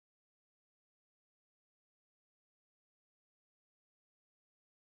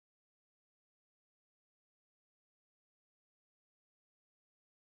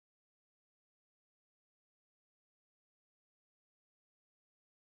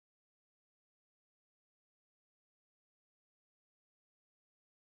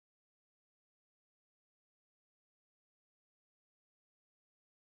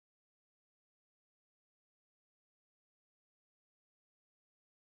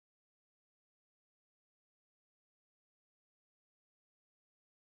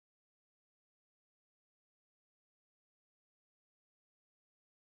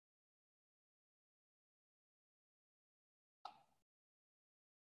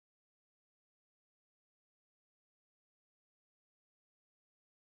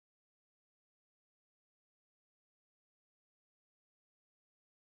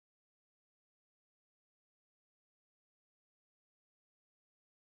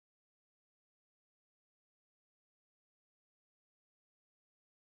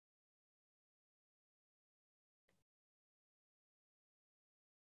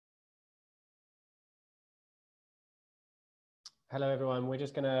Hello, everyone. We're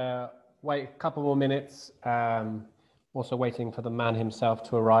just going to wait a couple more minutes. Also waiting for the man himself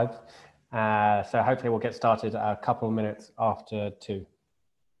to arrive. So hopefully we'll get started a couple of minutes after 2.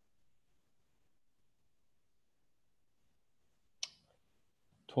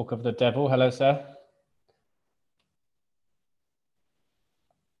 Talk of the devil. Hello, sir.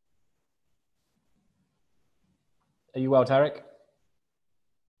 Are you well, Tarek?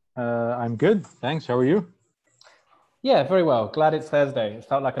 I'm good. Thanks. How are you? Yeah, very well. Glad it's Thursday. It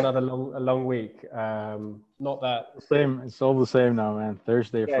felt like a long week. Not that same. It's all the same now, man.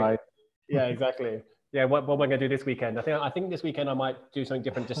 Thursday, yeah, Friday. Yeah, exactly. Yeah, what am I going to do this weekend? I think this weekend I might do something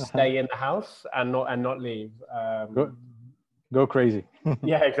different. Just stay in the house and not leave. Go crazy.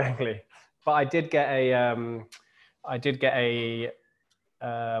 Yeah, exactly. But I did get a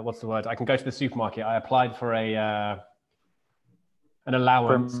what's the word? I can go to the supermarket. I applied for an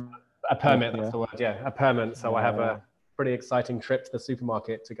allowance, a permit. That's the word. Yeah, a permit. So I have a pretty exciting trip to the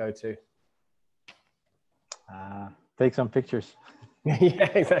supermarket to go to. Take some pictures. Yeah,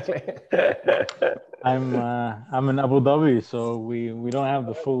 exactly. I'm in Abu Dhabi, so we don't have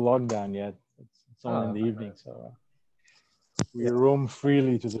the full lockdown yet. It's only in the evening, so we roam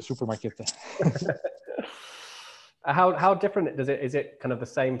freely to the supermarket. How different is it kind of the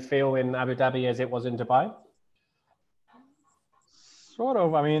same feel in Abu Dhabi as it was in Dubai? Sort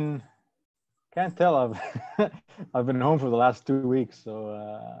of. I mean, can't tell. I've been home for the last 2 weeks, so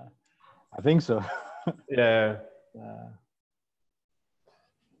I think so. Yeah.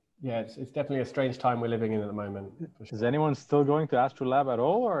 Yeah, it's definitely a strange time we're living in at the moment. Sure. Is anyone still going to AstroLab at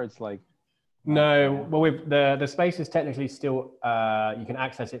all, or it's like? No, well, the space is technically still you can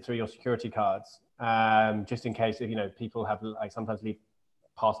access it through your security cards, just in case if people have sometimes leave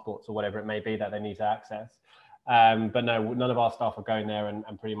passports or whatever it may be that they need to access. But no, none of our staff are going there, and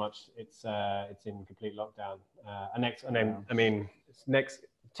pretty much it's in complete lockdown. It's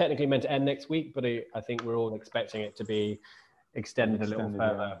technically meant to end next week, but I think we're all expecting it to be extended a little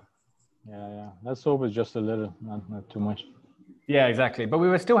further. Yeah. Let's hope it's just a little, not too much. Yeah, exactly. But we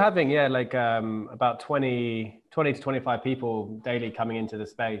were still having, about 20 to 25 people daily coming into the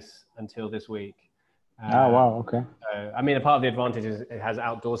space until this week. Wow. Okay. A part of the advantage is it has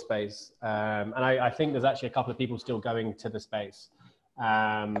outdoor space. And I think there's actually a couple of people still going to the space,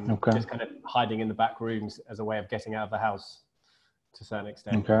 just kind of hiding in the back rooms as a way of getting out of the house to a certain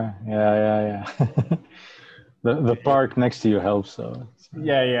extent. Okay. Yeah. The park next to you helps. So.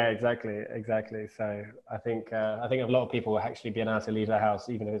 Yeah, exactly. So I think a lot of people will actually be able to leave their house,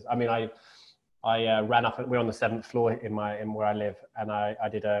 even if I ran up. We're on the 7th floor in where I live, and I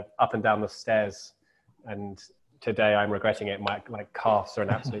did a up and down the stairs, and today I'm regretting it. My calves are in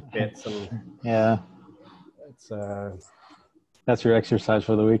absolute bits, and yeah, it's that's your exercise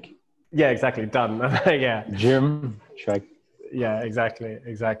for the week. Yeah, exactly. Done. Yeah. Gym check. Yeah,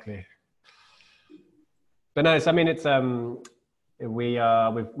 exactly. But no,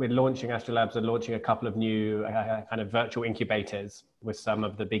 we're launching AstroLabs and launching a couple of new kind of virtual incubators with some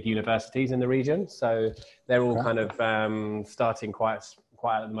of the big universities in the region. So they're all kind of starting quite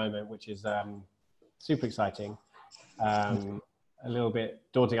at the moment, which is super exciting. A little bit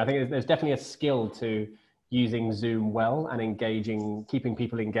daunting. I think there's definitely a skill to using Zoom well and keeping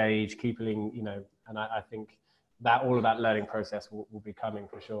people engaged, and I think that all of that learning process will be coming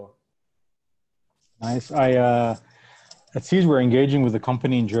for sure. Nice. At Seez, we're engaging with a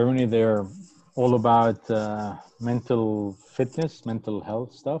company in Germany. They're all about mental fitness, mental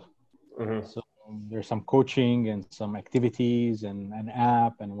health stuff. Mm-hmm. So there's some coaching and some activities and an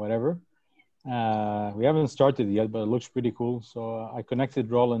app and whatever. We haven't started yet, but it looks pretty cool. So I connected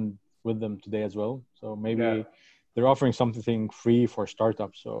Roland with them today as well. So maybe they're offering something free for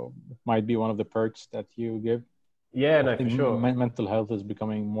startups. So it might be one of the perks that you give. Yeah, no, for sure. Mental health is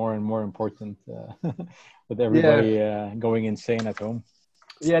becoming more and more important with everybody going insane at home.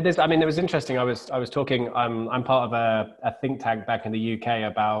 Yeah, it was interesting. I was talking. I'm part of a think tank back in the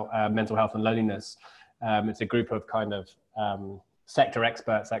UK about mental health and loneliness. It's a group of kind of sector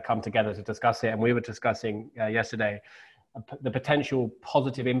experts that come together to discuss it, and we were discussing yesterday the potential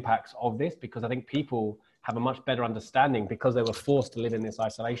positive impacts of this, because I think people have a much better understanding, because they were forced to live in this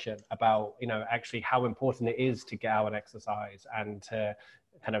isolation, about actually how important it is to get out and exercise, and to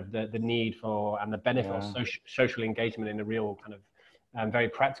kind of the need for and the benefit of social engagement in a real kind of very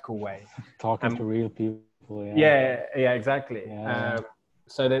practical way. Talking to real people. Yeah, exactly.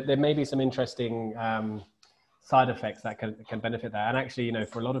 So there may be some interesting side effects that can benefit that. And actually,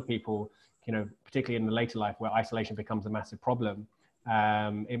 for a lot of people, particularly in the later life where isolation becomes a massive problem,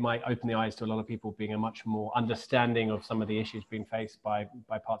 it might open the eyes to a lot of people being a much more understanding of some of the issues being faced by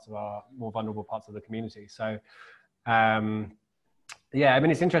parts of our more vulnerable parts of the community. So Yeah, I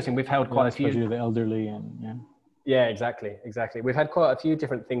mean, it's interesting. We've held quite a few. Especially the elderly and yeah. Yeah, exactly, exactly. We've had quite a few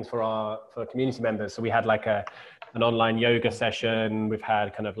different things for community members. So we had like an online yoga session. We've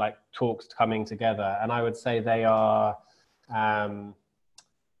had kind of like talks coming together, and I would say they are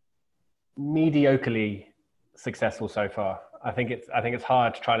mediocrely successful so far. I think it's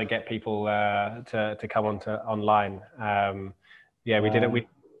hard to try to get people to come onto online. Yeah, we did it.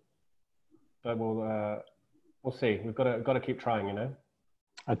 But we'll see. We've got to keep trying, you know.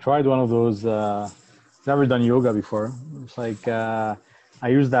 I tried one of those. Never done yoga before. It's like I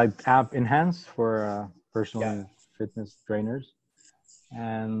use that app Enhance for personal fitness trainers,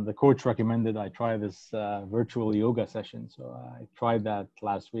 and the coach recommended I try this virtual yoga session. So I tried that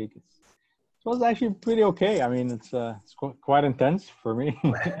last week. It was actually pretty okay. I mean, it's quite intense for me,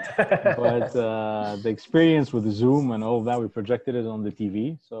 but the experience with the Zoom and all of that, we projected it on the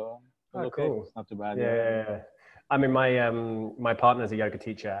TV, so it was okay. Cool. It's not too bad. Yeah. I mean, my partner's a yoga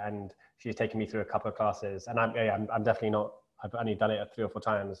teacher, and she's taken me through a couple of classes, and I'm definitely not. I've only done it 3 or 4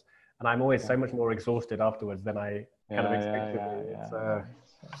 times, and I'm always so much more exhausted afterwards than I kind of expected.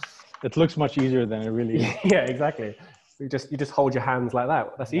 It looks much easier than it really is. Yeah, exactly. You just hold your hands like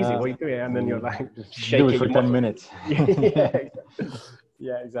that. That's easy. What are you doing? And then you're like just shaking. Do it for 10 minutes.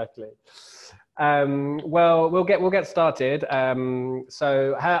 Yeah, exactly. Well, we'll get started.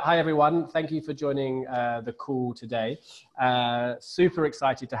 So hi everyone. Thank you for joining the call today. Super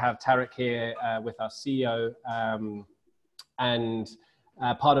excited to have Tarek here with our CEO and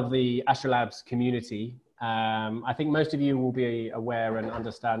part of the AstroLabs community. I think most of you will be aware and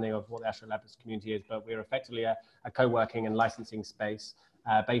understanding of what the AstroLabs community is, but we're effectively a co-working and licensing space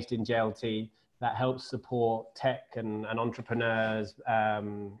based in JLT that helps support tech and entrepreneurs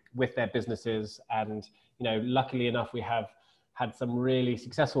with their businesses. And, you know, luckily enough, we have had some really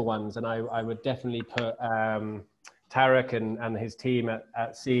successful ones. And I would definitely put Tarek and his team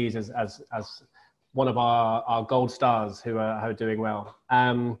at Seez as one of our gold stars who are doing well.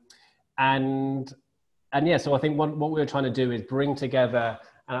 And yeah, so I think what we're trying to do is bring together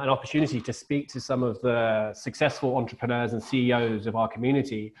an opportunity to speak to some of the successful entrepreneurs and CEOs of our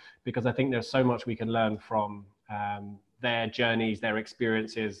community, because I think there's so much we can learn from their journeys, their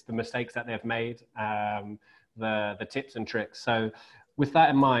experiences, the mistakes that they've made, the tips and tricks. So with that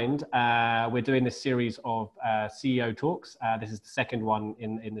in mind, we're doing this series of CEO talks. This is the second one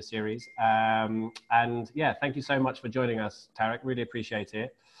in the series. And yeah, thank you so much for joining us, Tarek. Really appreciate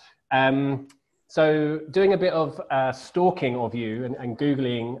it. So doing a bit of stalking of you and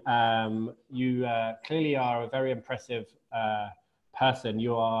Googling, you clearly are a very impressive person.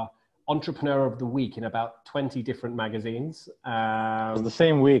 You are Entrepreneur of the Week in about 20 different magazines. It was the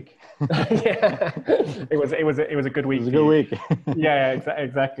same week. Yeah, it was a good week. It was a good week. Yeah,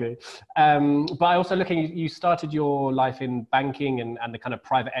 exactly. But I also you started your life in banking and the kind of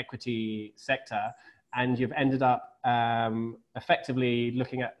private equity sector, and you've ended up effectively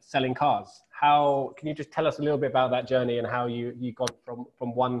looking at selling cars. Can you just tell us a little bit about that journey and how you got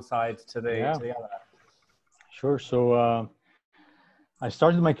from one side to the other? Sure. So I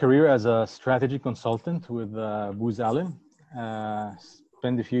started my career as a strategy consultant with Booz Allen.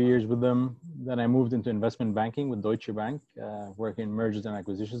 Spent a few years with them. Then I moved into investment banking with Deutsche Bank, working in mergers and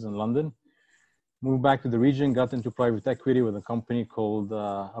acquisitions in London. Moved back to the region, got into private equity with a company called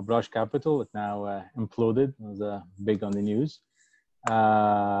Abraj Capital. It now imploded. It was big on the news.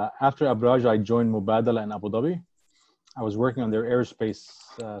 After Abraj, I joined Mubadala in Abu Dhabi. I was working on their aerospace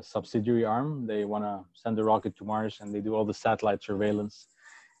subsidiary arm. They want to send a rocket to Mars, and they do all the satellite surveillance.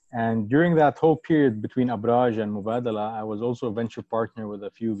 And during that whole period between Abraj and Mubadala, I was also a venture partner with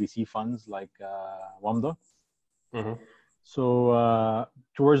a few VC funds like Wamda. Mm-hmm. So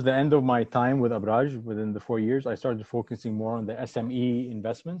towards the end of my time with Abraj, within the 4 years, I started focusing more on the SME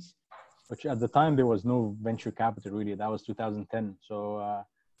investments, which at the time there was no venture capital really. That was 2010. So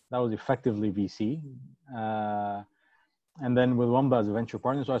that was effectively VC. And then with Wamba as a venture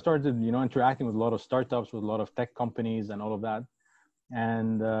partner. So I started, interacting with a lot of startups, with a lot of tech companies and all of that.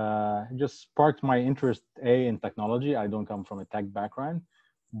 And it just sparked my interest, A, in technology. I don't come from a tech background,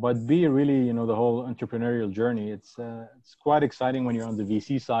 but B, really, the whole entrepreneurial journey. It's quite exciting when you're on the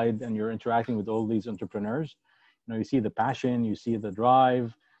VC side and you're interacting with all these entrepreneurs. You see the passion, you see the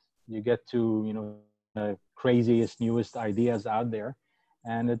drive, you get to, the craziest, newest ideas out there.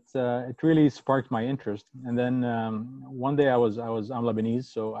 And it really sparked my interest. And then one day I'm Lebanese,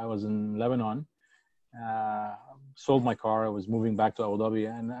 so I was in Lebanon, sold my car. I was moving back to Abu Dhabi,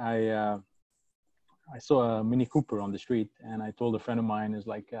 and I saw a Mini Cooper on the street, and I told a friend of mine, is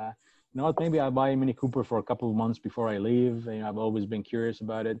like, you know what, maybe I'll buy a Mini Cooper for a couple of months before I leave. I've always been curious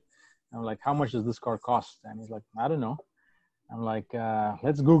about it. I'm like, how much does this car cost? And he's like, I don't know. I'm like,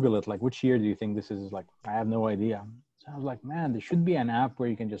 let's Google it. Like, which year do you think this is? Like, I have no idea. So I was like, man, there should be an app where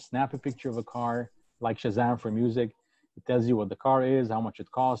you can just snap a picture of a car, like Shazam for music. It tells you what the car is, how much it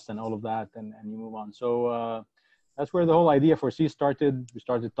costs, and all of that, and you move on. So that's where the whole idea for Seez started. We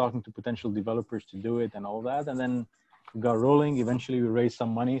started talking to potential developers to do it and all that, and then we got rolling. Eventually, we raised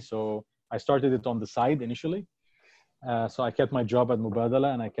some money. So I started it on the side initially. So I kept my job at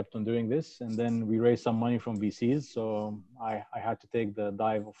Mubadala and I kept on doing this. And then we raised some money from VCs. So I had to take the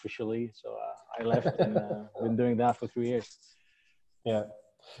dive officially. So I left and been doing that for 3 years. Yeah.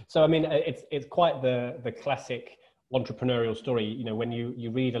 So, I mean, it's quite the classic entrepreneurial story. You know, when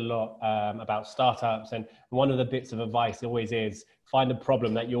you read a lot about startups, and one of the bits of advice always is find a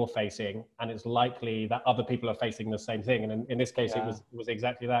problem that you're facing, and it's likely that other people are facing the same thing. And in this case, it was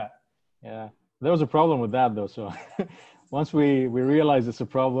exactly that. Yeah. There was a problem with that though. So once we realized it's a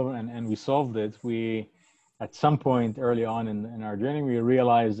problem and we solved it, we at some point early on in our journey, we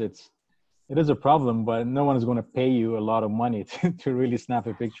realized it is a problem, but no one is going to pay you a lot of money to really snap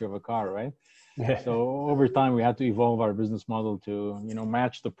a picture of a car, right? Yeah. So over time, we had to evolve our business model to, you know,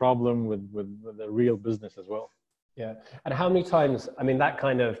 match the problem with the real business as well. Yeah. And how many times, I mean, that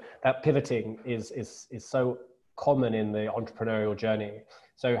pivoting is so common in the entrepreneurial journey.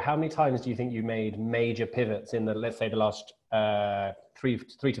 So how many times do you think you made major pivots in let's say the last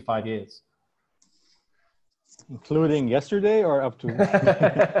 3 to 5 years? Including yesterday or up to?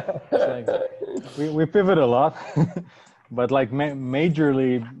 Like, we pivot a lot, but like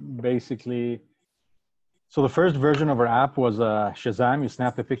majorly, basically. So the first version of our app was Shazam. You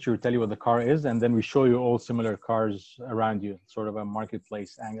snap a picture, we tell you what the car is, and then we show you all similar cars around you, sort of a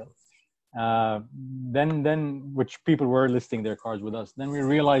marketplace angle. Then which people were listing their cars with us. Then we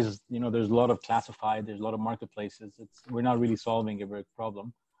realized, you know, there's a lot of classified, there's a lot of marketplaces. We're not really solving a big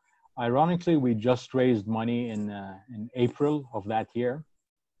problem. Ironically, we just raised money in April of that year,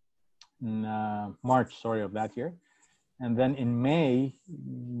 in March, sorry, of that year. And then in May,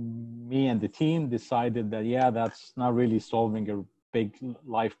 me and the team decided that, yeah, that's not really solving a big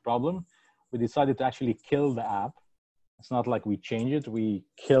life problem. We decided to actually kill the app. It's not like we changed it. We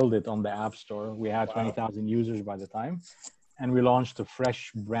killed it on the App Store. We had 20,000 users by the time. And we launched a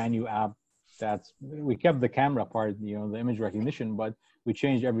fresh, brand new app we kept the camera part, you know, the image recognition, but we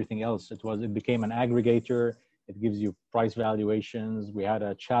changed everything else. It became an aggregator. It gives you price valuations. We had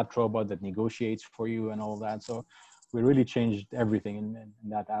a chat robot that negotiates for you and all that. So we really changed everything in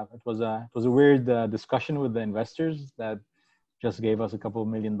that app. It was a weird discussion with the investors that just gave us a couple of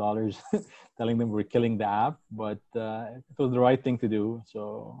 $1 million telling them we're killing the app, but it was the right thing to do.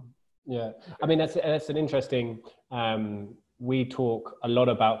 So yeah, I mean, that's an interesting, we talk a lot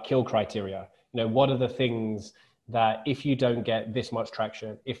about kill criteria. You know, what are the things that if you don't get this much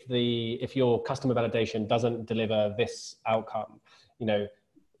traction, if your customer validation doesn't deliver this outcome, you know,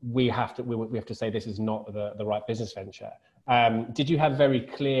 we have to say this is not the right business venture. Did you have very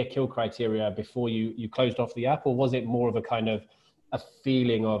clear kill criteria before you closed off the app, or was it more of a kind of a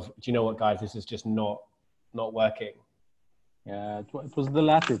feeling of, do you know what, guys, this is just not working? Yeah, it was the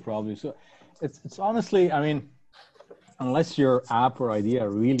latter probably. So it's honestly, I mean, unless your app or idea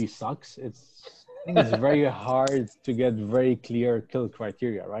really sucks, I think it's very hard to get very clear kill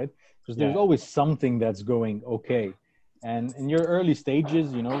criteria, right? Because there's always something that's going okay. And in your early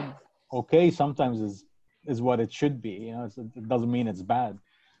stages, you know, okay sometimes is what it should be. You know, it doesn't mean it's bad.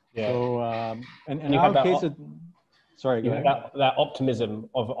 Yeah. So and in our case, sorry, go ahead. That optimism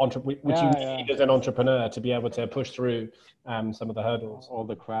of which you need as an entrepreneur to be able to push through some of the hurdles, all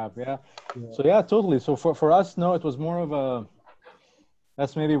the crap. Yeah. So yeah, totally. So for us, no, it was more of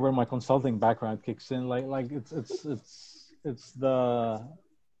that's maybe where my consulting background kicks in. Like it's the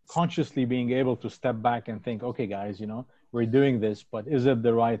consciously being able to step back and think, okay, guys, you know, we're doing this, but is it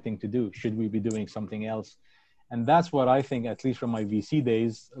the right thing to do? Should we be doing something else? And that's what I think, at least from my VC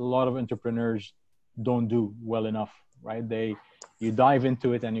days, a lot of entrepreneurs don't do well enough, right? You dive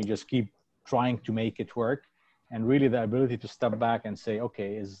into it and you just keep trying to make it work. And really the ability to step back and say,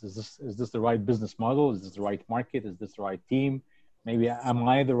 okay, is this the right business model? Is this the right market? Is this the right team? Maybe am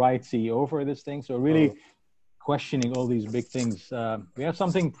I the right CEO for this thing? So really questioning all these big things. We have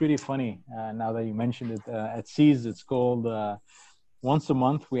something pretty funny now that you mentioned it at Seez. It's called once a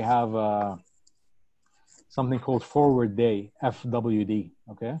month we have something called Forward Day, FWD.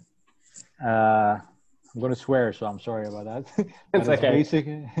 Okay, I'm going to swear, so I'm sorry about that. It's okay.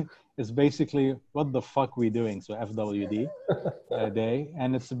 It's basically what the fuck we doing. So FWD day,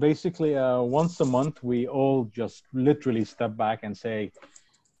 and it's basically once a month we all just literally step back and say,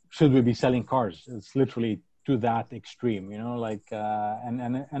 should we be selling cars? It's literally to that extreme, you know, like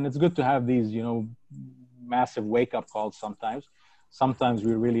and it's good to have these, you know, massive wake up calls sometimes. Sometimes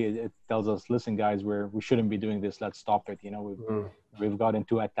it tells us, listen, guys, we shouldn't be doing this. Let's stop it. You know, we've gotten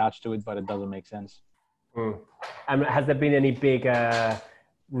too attached to it, but it doesn't make sense. And has there been any big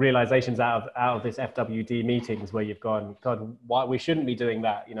realizations out of this FWD meetings where you've gone, God, why we shouldn't be doing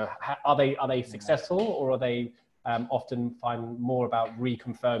that? You know, are they successful, or are they often find more about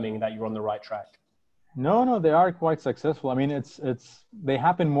reconfirming that you're on the right track? No, they are quite successful. I mean, they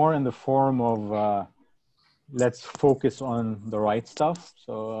happen more in the form of let's focus on the right stuff.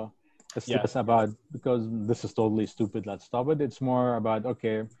 So it's less about, because this is totally stupid, let's stop it. It's more about,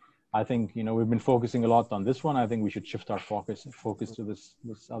 okay, I think, you know, we've been focusing a lot on this one. I think we should shift our focus to this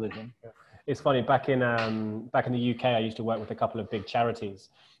other thing. It's funny, back in the UK, I used to work with a couple of big charities,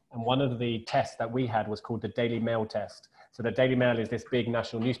 and one of the tests that we had was called the Daily Mail test. So the Daily Mail is this big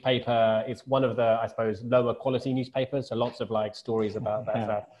national newspaper. It's one of the, I suppose, lower quality newspapers. So lots of like stories about that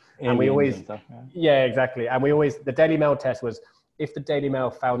stuff. And we always, exactly. And the Daily Mail test was, if the Daily Mail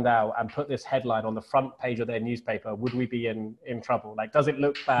found out and put this headline on the front page of their newspaper, would we be in trouble? Like, does it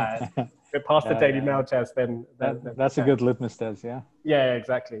look bad? If it passed the Daily Mail test, then that's a good litmus test. Yeah,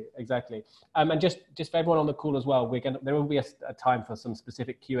 exactly. And just for everyone on the call as well, there will be a time for some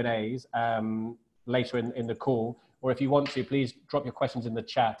specific Q&As later in the call, or if you want to, please drop your questions in the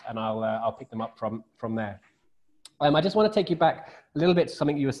chat and I'll pick them up from there. I just want to take you back a little bit to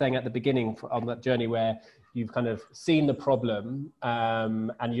something you were saying at the beginning on that journey where you've kind of seen the problem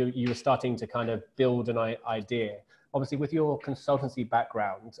and you were starting to kind of build an idea. Obviously, with your consultancy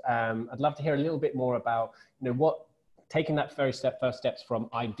background, I'd love to hear a little bit more about, you know, taking that first steps from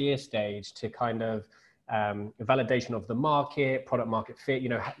idea stage to kind of validation of the market, product market fit. You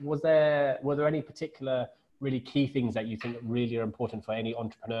know, were there any particular really key things that you think really are important for any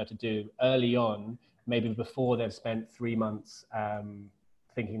entrepreneur to do early on, maybe before they've spent 3 months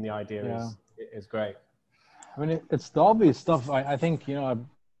thinking the idea is great? I mean, it's the obvious stuff. I think, you know,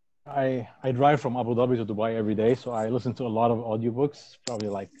 I drive from Abu Dhabi to Dubai every day, so I listen to a lot of audiobooks, probably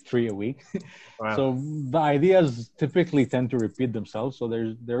like 3 a week. Wow. So the ideas typically tend to repeat themselves. So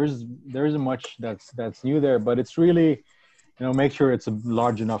there isn't much that's new there, but it's really, you know, make sure it's a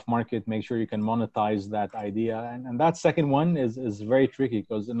large enough market, make sure you can monetize that idea. And that second one is very tricky,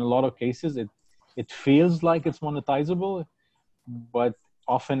 because in a lot of cases it feels like it's monetizable, but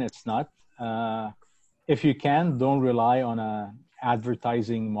often it's not. If you can, don't rely on a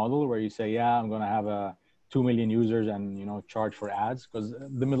advertising model where you say, yeah, I'm going to have 2 million users and, you know, charge for ads, because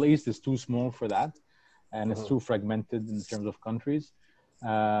the Middle East is too small for that. And it's too fragmented in terms of countries.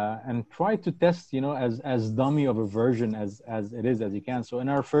 And try to test, you know, as dummy of a version as you can. So in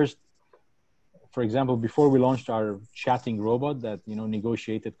our first, for example, before we launched our chatting robot that, you know,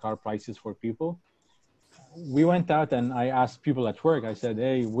 negotiated car prices for people, we went out and I asked people at work, I said,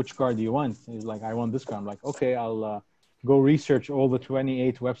 hey, which car do you want? He's like, I want this car. I'm like, okay, I'll go research all the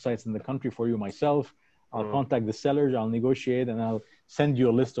 28 websites in the country for you myself. I'll contact the sellers, I'll negotiate, and I'll send you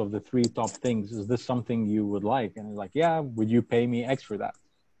a list of the 3 top things. Is this something you would like? And he's like, yeah, would you pay me X for that?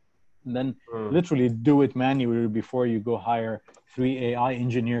 And then literally do it manually before you go hire 3 AI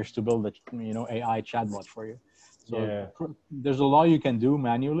engineers to build a, you know, AI chatbot for you. So there's a lot you can do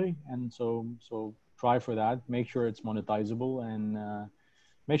manually. And so try for that, make sure it's monetizable, and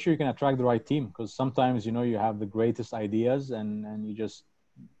make sure you can attract the right team, because sometimes, you know, you have the greatest ideas and you just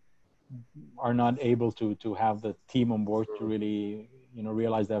are not able to have the team on board to really, you know,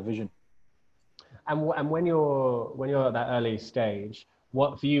 realize that vision. And when you're at that early stage,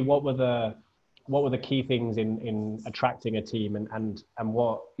 what were the key things in attracting a team, and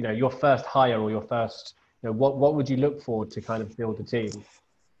what, you know, your first hire or your first, you know, what would you look for to kind of build a team?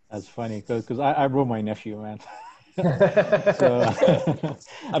 That's funny, because I brought my nephew, man. So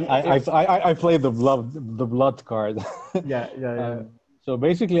I played the blood card. So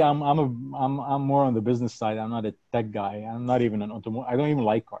basically, I'm more on the business side. I'm not a tech guy. I'm not even an automotive. I don't even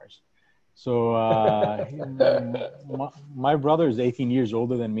like cars. So my brother is 18 years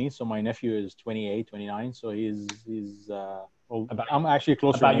older than me. So my nephew is 28, 29. So he's old. I'm actually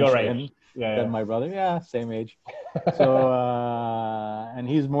closer about your to age him than my brother. Yeah, same age. So and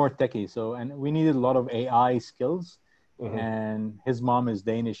he's more techie. So, and we needed a lot of AI skills. And his mom is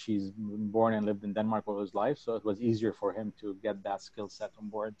Danish. She's born and lived in Denmark all his life, so it was easier for him to get that skill set on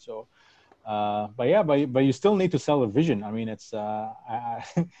board. So but you still need to sell a vision. I mean, it's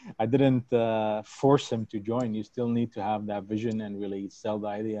I didn't force him to join. You still need to have that vision and really sell the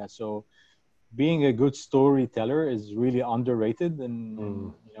idea. So being a good storyteller is really underrated, and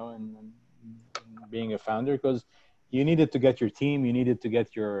you know, and being a founder, because you needed to get your team, you needed to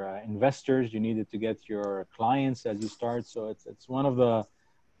get your investors, you needed to get your clients as you start. So it's one of the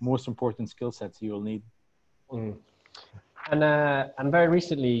most important skill sets you'll need. Mm. And very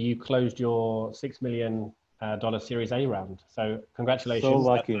recently you closed your $6 million Series A round. So So congratulations.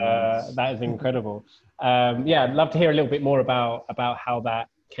 lucky, man. That is incredible. Yeah, I'd love to hear a little bit more about how that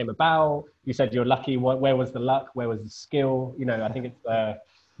came about. You said you're lucky. Where was the luck? Where was the skill? You know, I think it's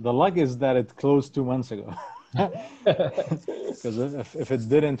The luck is that it closed 2 months ago. Because if it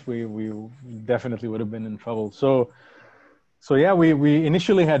didn't, we definitely would have been in trouble. So yeah, we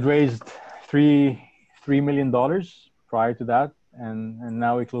initially had raised $3 million prior to that, and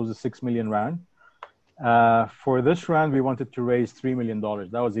now we closed a 6 million round. For this round, we wanted to raise $3 million.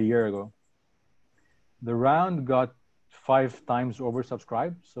 That was a year ago. The round got 5 times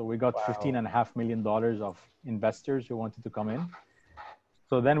oversubscribed, so we got $15.5 million of investors who wanted to come in.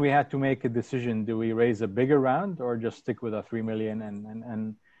 So then we had to make a decision: do we raise a bigger round or just stick with a 3 million?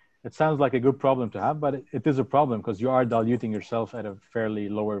 And it sounds like a good problem to have, but it is a problem because you are diluting yourself at a fairly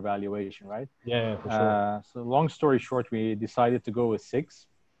lower valuation, right? yeah, for sure. So long story short, we decided to go with 6,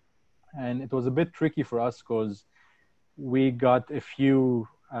 and it was a bit tricky for us because we got a few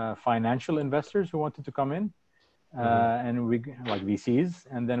financial investors who wanted to come in, and we like VCs,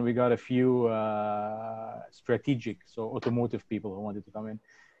 and then we got a few strategic, so automotive people who wanted to come in,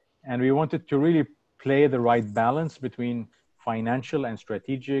 and we wanted to really play the right balance between financial and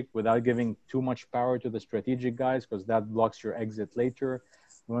strategic without giving too much power to the strategic guys, because that blocks your exit later.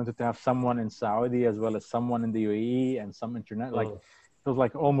 We wanted to have someone in Saudi as well as someone in the UAE and some internet. Like it was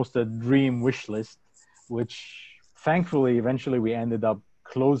like almost a dream wish list, which thankfully eventually we ended up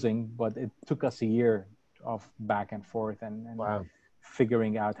closing, but it took us a year of back and forth and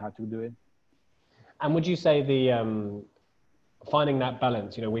figuring out how to do it. And would you say the finding that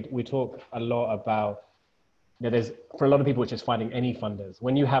balance? You know, we talk a lot about, you know, there's for a lot of people it's just finding any funders.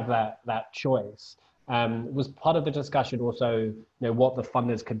 When you have that choice, was part of the discussion also, you know, what the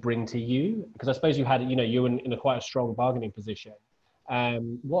funders could bring to you? Because I suppose you had, you know, you were in a quite a strong bargaining position.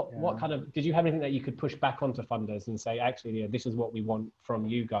 What kind of, did you have anything that you could push back onto funders and say, actually, yeah, this is what we want from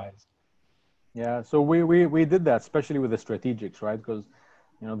you guys? Yeah, so we did that, especially with the strategics, right? Because,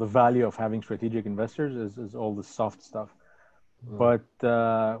 you know, the value of having strategic investors is all the soft stuff. But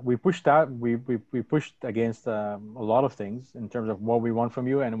we pushed out, we pushed against a lot of things in terms of what we want from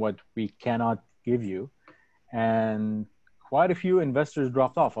you and what we cannot give you. And quite a few investors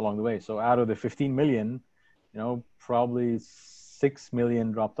dropped off along the way. So out of the 15 million, you know, probably 6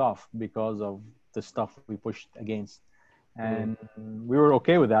 million dropped off because of the stuff we pushed against. And we were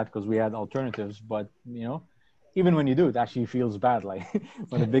okay with that because we had alternatives. But, you know, even when you do, it actually feels bad. Like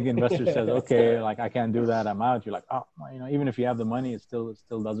when a big investor says, okay, like I can't do that, I'm out. You're like, oh, you know, even if you have the money, it still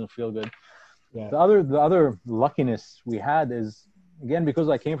doesn't feel good. Yeah. The other luckiness we had is, again, because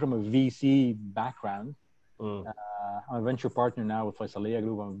I came from a VC background. I'm a venture partner now with Faisaliya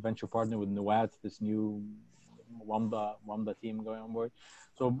Group. I'm a venture partner with Nuwat, this new Wamda team going on board.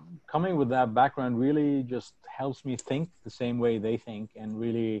 So coming with that background really just helps me think the same way they think, and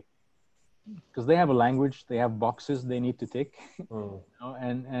really, because they have a language, they have boxes they need to tick, you know,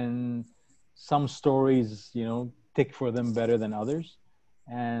 and some stories, you know, tick for them better than others.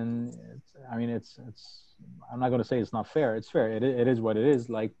 And it's I'm not going to say it's not fair. It's fair. It is what it is.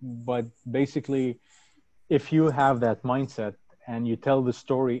 Like, but basically, if you have that mindset and you tell the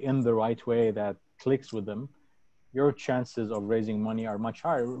story in the right way that clicks with them, your chances of raising money are much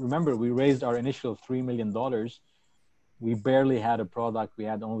higher. Remember, we raised our initial $3 million. We barely had a product. We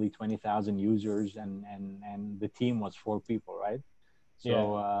had only 20,000 users, and the team was 4 people, right? So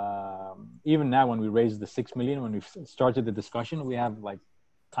even now, when we raised the 6 million, when we started the discussion, we have like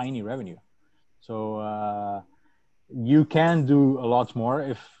tiny revenue. So you can do a lot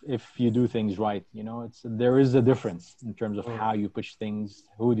more if you do things right. You know, there is a difference in terms of how you pitch things,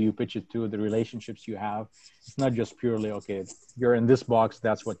 who do you pitch it to, the relationships you have. It's not just purely, okay, you're in this box,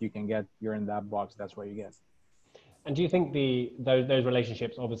 that's what you can get. You're in that box, that's what you get. And do you think those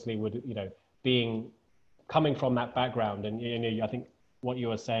relationships obviously would, you know, coming from that background, and you know, I think what you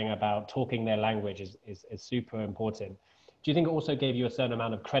were saying about talking their language is super important. Do you think it also gave you a certain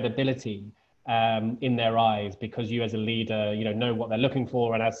amount of credibility in their eyes because you as a leader, you know what they're looking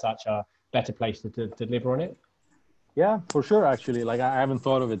for, and as such are better placed to deliver on it? Yeah, for sure. Actually, like I haven't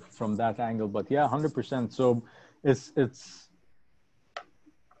thought of it from that angle, but yeah, 100%. So it's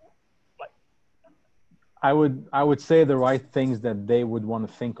like I would say the right things that they would want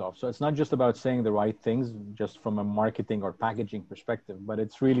to think of. So it's not just about saying the right things just from a marketing or packaging perspective, but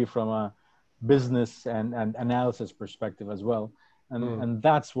it's really from a business and analysis perspective as well. And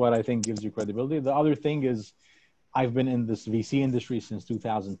that's what I think gives you credibility. The other thing is, I've been in this VC industry since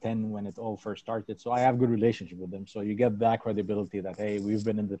 2010 when it all first started. So I have good relationship with them. So you get that credibility that, hey, we've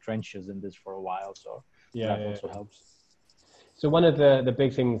been in the trenches in this for a while. So That also helps. So one of the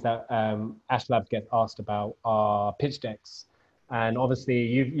big things that AstroLabs get asked about are pitch decks. And obviously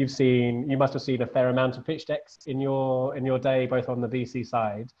you must have seen a fair amount of pitch decks in your day, both on the VC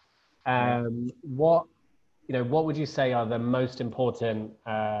side. What would you say are the most important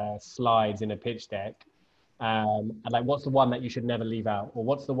slides in a pitch deck? And like, what's the one that you should never leave out, or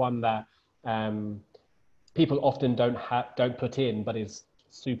what's the one that people often don't put in, but is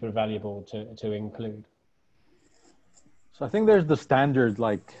super valuable to include? So I think there's the standard,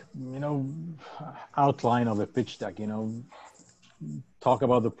 like, outline of a pitch deck, talk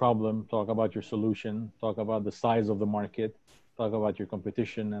about the problem, talk about your solution, talk about the size of the market, talk about your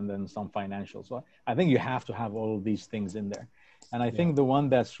competition, and then some financials. So I think you have to have all of these things in there. And I think the one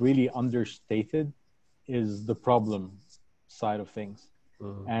that's really understated is the problem side of things.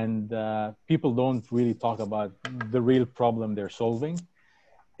 And people don't really talk about the real problem they're solving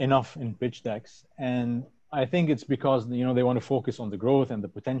enough in pitch decks. And I think it's because, they want to focus on the growth and the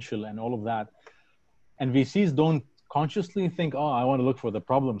potential and all of that. And VCs don't consciously think, oh, I want to look for the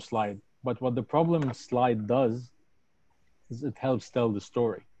problem slide. But what the problem slide does is it helps tell the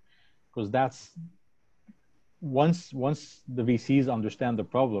story. Because that's once the VCs understand the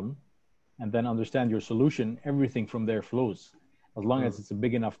problem and then understand your solution, everything from there flows. As long as it's a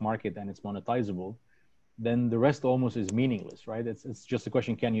big enough market and it's monetizable, then the rest almost is meaningless, right? It's just a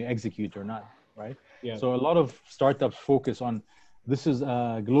question, can you execute or not, right? Yeah. So a lot of startups focus on, this is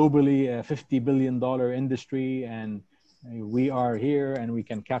globally a $50 billion industry, and we are here and we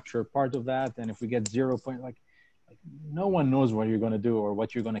can capture part of that. And if we get 0 point, like no one knows what you're going to do or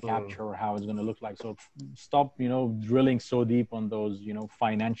what you're going to capture or how it's going to look like. So stop, drilling so deep on those,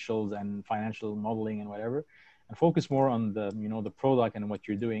 financials and financial modeling and whatever, and focus more on the, the product and what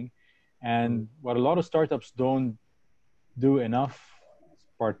you're doing. And what a lot of startups don't do enough,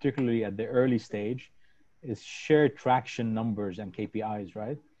 particularly at the early stage, is share traction numbers and KPIs,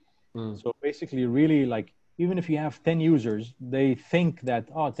 right? So basically, really, like, even if you have 10 users, they think that,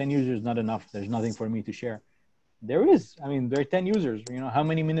 10 users is not enough. There's nothing for me to share. There is. I mean, there are 10 users. How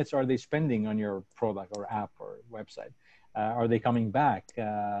many minutes are they spending on your product or app or website? Are they coming back?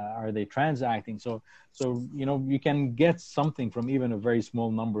 Are they transacting? So you can get something from even a very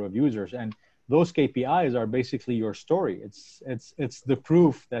small number of users, and those KPIs are basically your story. It's the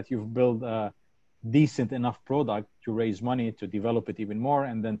proof that you've built a decent enough product to raise money, to develop it even more,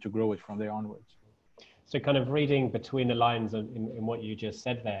 and then to grow it from there onwards. So kind of reading between the lines in what you just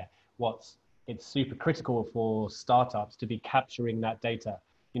said there, it's super critical for startups to be capturing that data,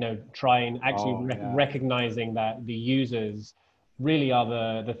 trying actually recognizing that the users really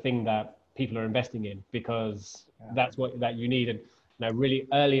are the thing that people are investing in, because that's that you need. And really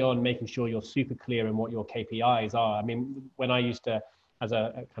early on, making sure you're super clear in what your KPIs are. I mean, when I used to, as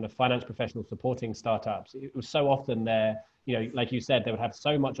a kind of finance professional supporting startups, it was so often like you said, they would have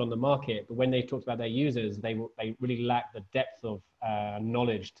so much on the market, but when they talked about their users, they really lack the depth of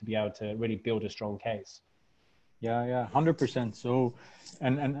knowledge to be able to really build a strong case. Yeah, 100%. So,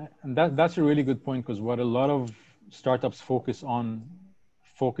 and that's a really good point, because what a lot of startups focus on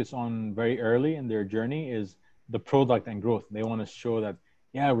very early in their journey is the product and growth. They want to show that,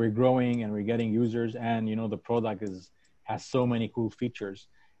 we're growing and we're getting users, and the product has so many cool features,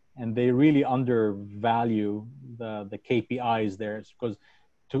 and they really undervalue the KPIs there, because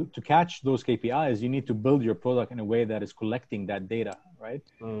to catch those KPIs, you need to build your product in a way that is collecting that data, right?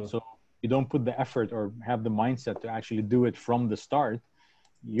 So you don't put the effort or have the mindset to actually do it from the start.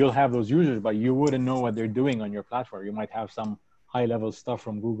 You'll have those users, but you wouldn't know what they're doing on your platform. You might have some high-level stuff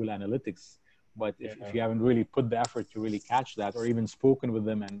from Google Analytics, but if you haven't really put the effort to really catch that, or even spoken with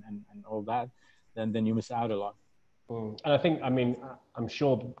them and all that, then you miss out a lot. And I think, I'm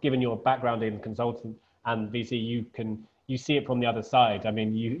sure, given your background in consultant and VC, you see it from the other side. I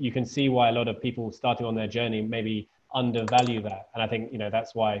mean, you can see why a lot of people starting on their journey maybe undervalue that. And I think,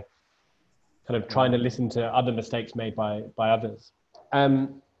 that's why kind of trying to listen to other mistakes made by others.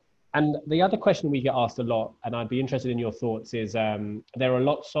 And the other question we get asked a lot, and I'd be interested in your thoughts, is there are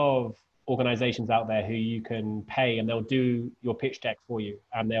lots of organizations out there who you can pay and they'll do your pitch deck for you,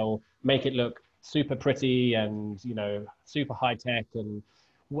 and they'll make it look super pretty and, super high tech. And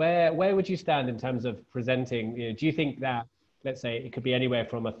where would you stand in terms of presenting? Do you think that, let's say, it could be anywhere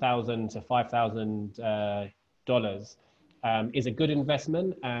from $1,000 to $5,000 is a good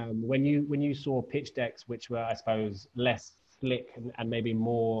investment? When you saw pitch decks which were, I suppose, less slick and maybe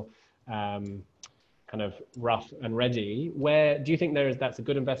more kind of rough and ready, where do you think that's a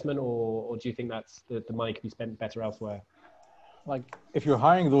good investment, or do you think that's the money could be spent better elsewhere? Like, if you're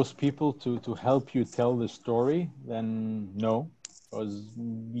hiring those people to help you tell the story, then no. because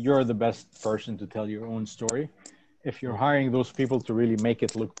you're the best person to tell your own story. If you're hiring those people to really make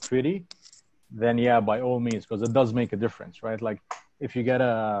it look pretty, then yeah, by all means, because it does make a difference, right? Like if you get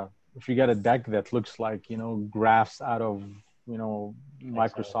a deck that looks like, you know, graphs out of, you know,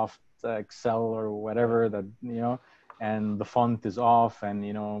 Microsoft Excel or whatever, that, you know, and the font is off, and,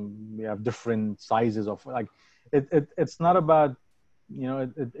 you know, we have different sizes of, like, it's not about, you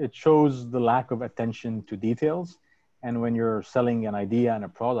know, it shows the lack of attention to details. And when you're selling an idea and a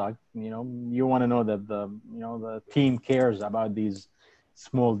product, you know, you want to know that the team cares about these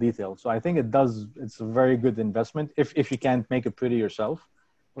small details. So I think it's a very good investment if you can't make it pretty yourself.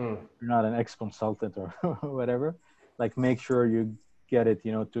 You're not an ex-consultant or whatever, like, make sure you get it,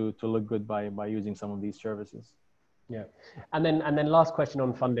 you know, to look good by using some of these services. Yeah. And then last question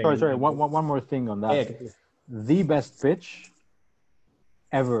on funding. Sorry. One more thing on that. Yeah. The best pitch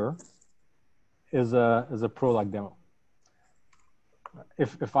ever is a product demo.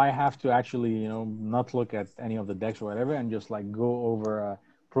 If I have to actually, you know, not look at any of the decks or whatever, and just like go over a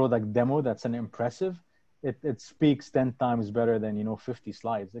product demo that's an impressive, it speaks 10 times better than, you know, 50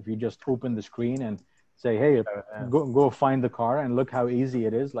 slides. If you just open the screen and say, hey, go find the car and look how easy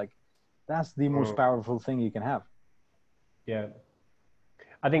it is, like, that's the most powerful thing you can have. Yeah.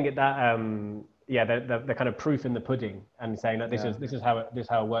 I think that the kind of proof in the pudding and saying that this is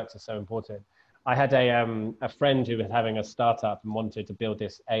how it works is so important. I had a friend who was having a startup and wanted to build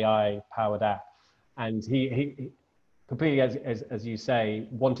this AI powered app, and he completely, as you say,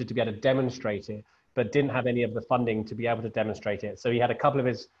 wanted to be able to demonstrate it, but didn't have any of the funding to be able to demonstrate it. So he had a couple of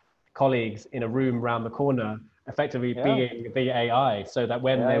his colleagues in a room around the corner, effectively being the AI, so that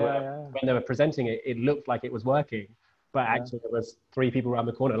when they were presenting it, it looked like it was working, but actually there was 3 people around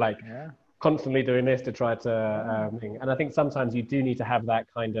the corner, like constantly doing this to try to and I think sometimes you do need to have that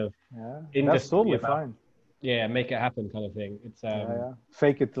kind of that's totally fine. Yeah, make it happen kind of thing. It's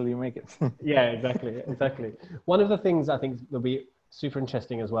fake it till you make it. Yeah, exactly. One of the things I think will be super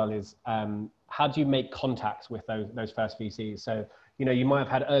interesting as well is how do you make contacts with those first VCs? So, you know, you might have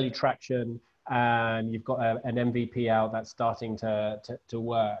had early traction and you've got an MVP out that's starting to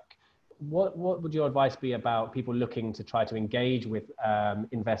work. What would your advice be about people looking to try to engage with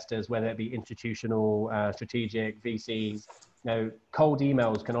investors, whether it be institutional, strategic, VCs? You know, cold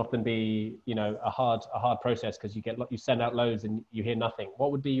emails can often be, you know, a hard process because you send out loads and you hear nothing.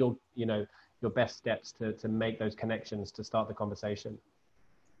 What would be your best steps to make those connections to start the conversation?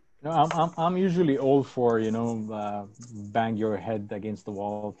 You know, I'm usually all for, you know, bang your head against the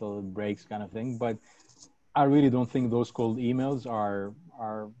wall till it breaks kind of thing, but I really don't think those cold emails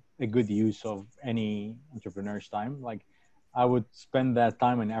are a good use of any entrepreneur's time. Like, I would spend that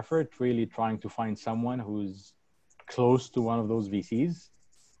time and effort really trying to find someone who's close to one of those VCs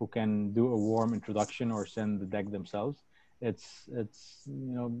who can do a warm introduction or send the deck themselves. It's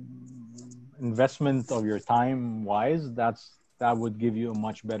you know, investment of your time wise, that would give you a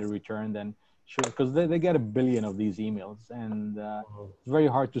much better return than, sure, because they get 1 billion of these emails, and it's very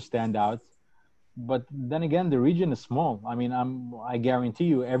hard to stand out. But then again, the region is small. I mean, I guarantee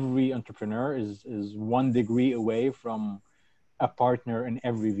you every entrepreneur is 1 degree away from a partner in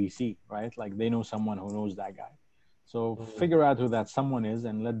every VC, right? Like, they know someone who knows that guy. So figure out who that someone is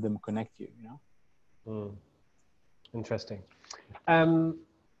and let them connect you, you know? Interesting.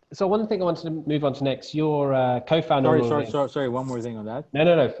 So one thing I wanted to move on to next, your co-founder. Sorry. One more thing on that.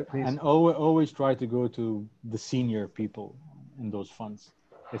 No, please. And always try to go to the senior people in those funds.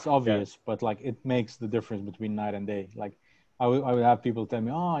 It's obvious, but like, it makes the difference between night and day. Like, I would have people tell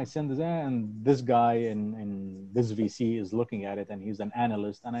me, oh, I send this, and this guy in this VC is looking at it, and he's an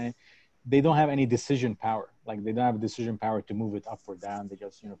analyst, and they don't have any decision power. Like, they don't have decision power to move it up or down. They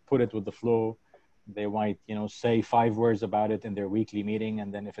just, you know, put it with the flow. They might, you know, say 5 words about it in their weekly meeting,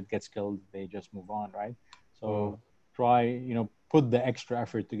 and then if it gets killed, they just move on, right? So try, you know, put the extra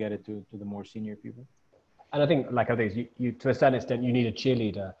effort to get it to the more senior people. And I think, like others, you to a certain extent, you need a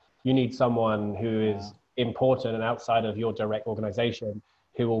cheerleader. You need someone who is important and outside of your direct organization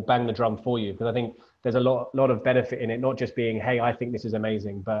who will bang the drum for you. Because I think there's a lot of benefit in it, not just being, hey, I think this is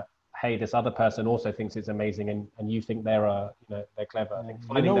amazing, but hey, this other person also thinks it's amazing, and you think they're clever. I think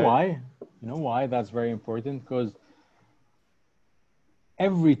you know why that's very important? Because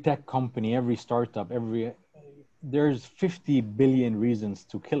every tech company, every startup, there's 50 billion reasons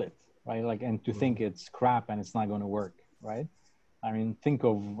to kill it, right? Like, and to think it's crap and it's not going to work, right? I mean, think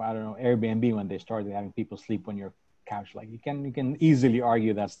of, I don't know, Airbnb when they started having people sleep on your couch. Like, you can easily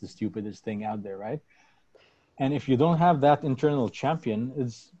argue that's the stupidest thing out there, right? And if you don't have that internal champion,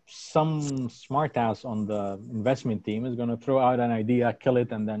 it's some smart ass on the investment team is going to throw out an idea, kill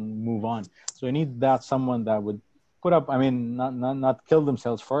it, and then move on. So you need someone that would put up, I mean, not kill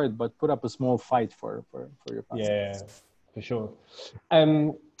themselves for it, but put up a small fight for your passion. Yeah, for sure.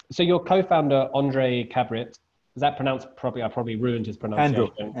 So your co-founder, Andre Kabrit, is that pronounced properly? I probably ruined his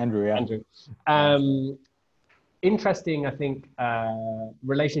pronunciation. Andrew, yeah. Andrew. Interesting, I think,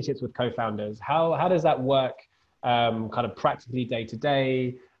 relationships with co-founders. How does that work kind of practically day to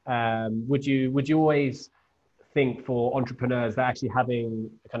day? Would you always think for entrepreneurs that actually having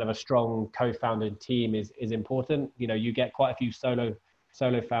kind of a strong co-founded team is important? You know, you get quite a few solo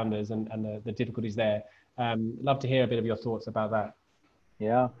founders and the difficulties there. Love to hear a bit of your thoughts about that.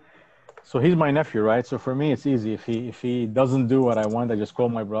 Yeah. So he's my nephew, right? So for me, it's easy. If he doesn't do what I want, I just call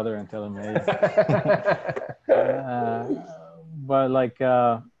my brother and tell him, hey. But like,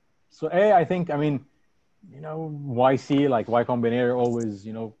 so I think, I mean, you know, YC, like Y Combinator always,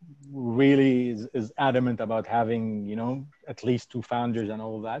 you know, really is adamant about having, you know, at least 2 founders and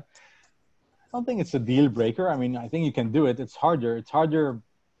all of that. I don't think it's a deal breaker. I mean, I think you can do it. It's harder,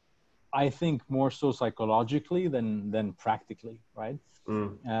 I think, more so psychologically than practically, right?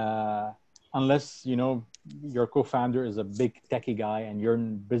 Unless, you know, your co-founder is a big techie guy and you're a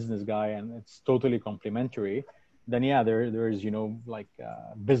business guy and it's totally complementary, then yeah, there is, you know, like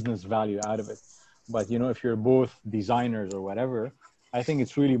business value out of it. But, you know, if you're both designers or whatever, I think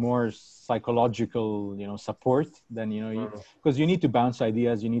it's really more psychological, you know, support than, you know, because you need to bounce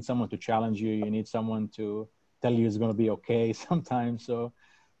ideas. You need someone to challenge you. You need someone to tell you it's going to be okay sometimes. So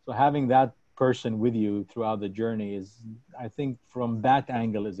having that person with you throughout the journey is, I think, from that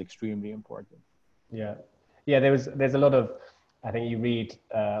angle, is extremely important. Yeah. There's a lot of, I think you read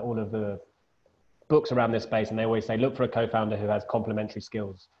all of the books around this space, and they always say look for a co-founder who has complementary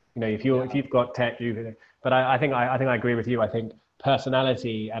skills. You know, if you've got tech, but I think I agree with you. I think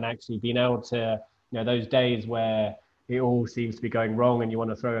personality and actually being able to, you know, those days where it all seems to be going wrong and you want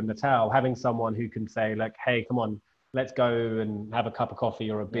to throw in the towel, having someone who can say like, hey, come on, let's go and have a cup of coffee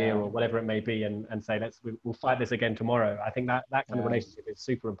or a beer or whatever it may be, and say we'll fight this again tomorrow. I think that kind of relationship is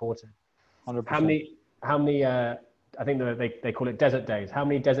super important. 100%. How many I think they call it desert days. How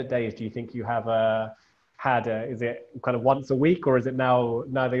many desert days do you think you have had? Is it kind of once a week, or is it now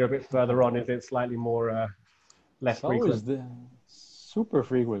that you're a bit further on, is it slightly more less frequent? Super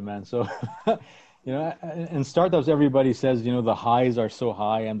frequent, man. So you know, in startups, everybody says, you know, the highs are so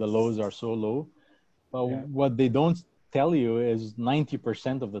high and the lows are so low. But what they don't tell you is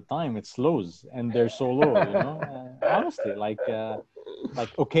 90% of the time it's lows and they're so low, you know. Honestly, like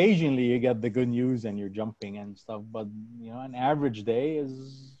occasionally you get the good news and you're jumping and stuff, but you know, an average day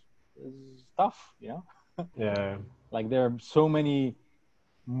is tough, you know. Yeah. Like there are so many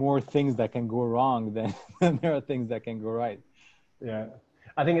more things that can go wrong than there are things that can go right. Yeah,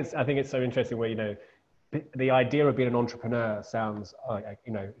 I think it's so interesting where, you know, the idea of being an entrepreneur sounds,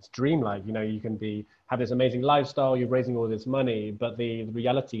 you know, it's dreamlike. You know, you can have this amazing lifestyle, you're raising all this money, but the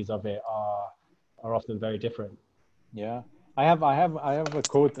realities of it are often very different. Yeah, I have a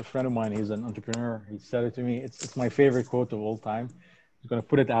quote. A friend of mine, he's an entrepreneur. He said it to me. It's my favorite quote of all time. I'm going to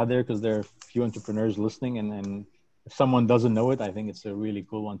put it out there because there are a few entrepreneurs listening, and if someone doesn't know it, I think it's a really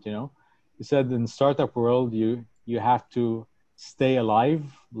cool one to know. He said, in startup world, you have to stay alive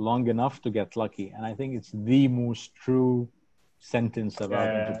long enough to get lucky. And I think it's the most true sentence about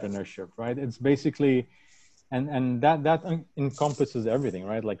entrepreneurship, right? It's basically, and that encompasses everything,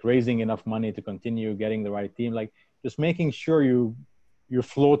 right? Like raising enough money to continue, getting the right team, like just making sure you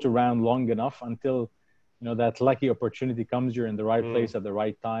float around long enough until, you know, that lucky opportunity comes, you're in the right place at the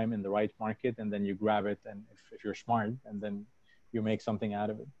right time in the right market, and then you grab it. And if you're smart, and then you make something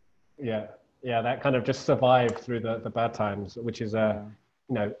out of it. Yeah, that kind of just survive through the bad times, which is you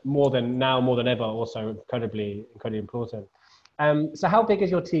know, more than ever, also incredibly important. So how big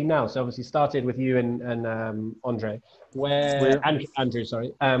is your team now? So obviously started with you and Andre. Andrew,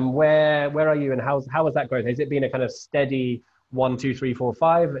 sorry. Where are you, and how has that growth? Has it been a kind of steady 1, 2, 3, 4,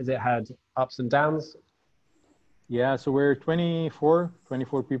 5? Has it had ups and downs? Yeah, so we're 24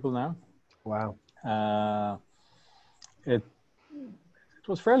 people now. Wow. It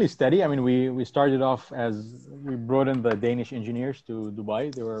was fairly steady. I mean, we started off as we brought in the Danish engineers to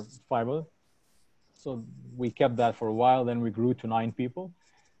Dubai. There were 5 of them. So we kept that for a while. Then we grew to 9 people,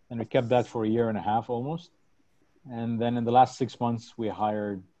 and we kept that for a year and a half almost. And then in the last 6 months, we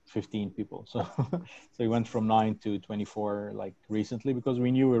hired 15 people. So we went from 9 to 24 like recently, because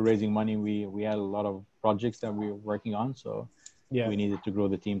we knew we were raising money. We had a lot of projects that we were working on. So we needed to grow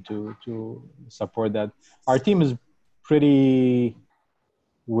the team to support that. Our team is pretty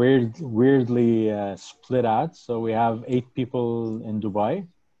weirdly split out. So we have 8 people in Dubai.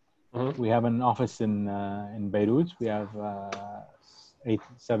 We have an office in Beirut. We have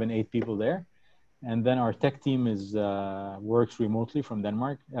 8 people there, And then our tech team is works remotely from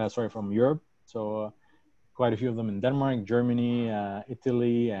from Europe. So quite a few of them in Denmark, Germany,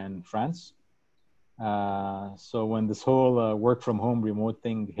 Italy, and France. So when this whole work from home remote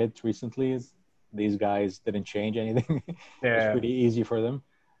thing hit recently, these guys didn't change anything. It was Yeah. pretty easy for them.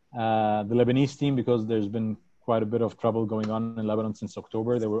 The Lebanese team, because there's been quite a bit of trouble going on in Lebanon since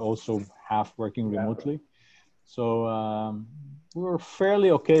October, they were also half working remotely. So we were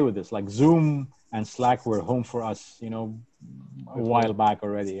fairly okay with this. Like Zoom and Slack were home for us, a while back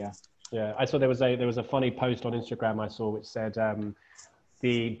already. Yeah. Yeah, I saw there was a funny post on Instagram I saw which said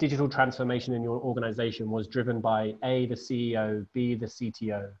the digital transformation in your organization was driven by A, the CEO, B, the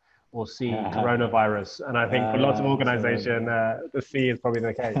CTO, or C, coronavirus. And I think for lots of organization, the C is probably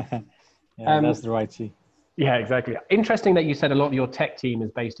the case. Yeah, that's the right C. Yeah, exactly. Interesting that you said a lot of your tech team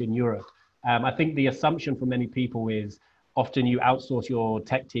is based in Europe. I think the assumption for many people is often you outsource your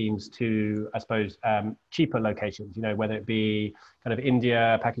tech teams to, I suppose, cheaper locations, whether it be kind of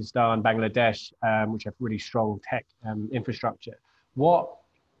India, Pakistan, Bangladesh, which have really strong tech infrastructure. What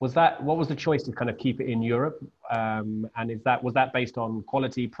was the choice to kind of keep it in Europe? And was that based on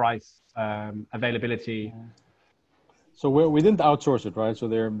quality, price, availability? So we didn't outsource it, right? So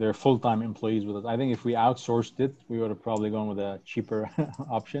they're full-time employees with us. I think if we outsourced it, we would have probably gone with a cheaper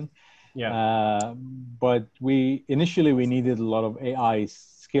option. Yeah. But initially we needed a lot of AI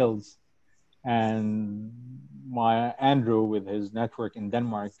skills, and Andrew with his network in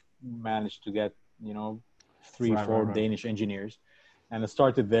Denmark managed to get 3-4 Danish engineers, and it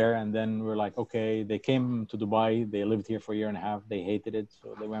started there. And then we're like, okay, they came to Dubai, they lived here for a year and a half, they hated it,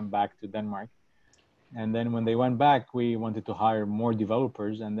 so they went back to Denmark. And then when they went back, we wanted to hire more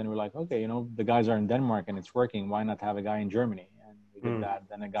developers. And then we're like, okay, the guys are in Denmark and it's working. Why not have a guy in Germany? And we did that.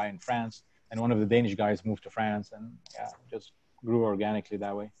 Then a guy in France, and one of the Danish guys moved to France, and just grew organically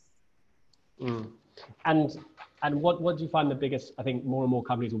that way. And what do you find the biggest? I think more and more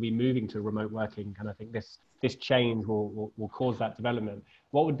companies will be moving to remote working, and I think this change will cause that development.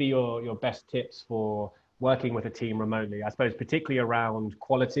 What would be your best tips for working with a team remotely? I suppose particularly around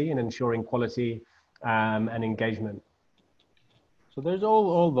quality and ensuring quality and engagement. So there's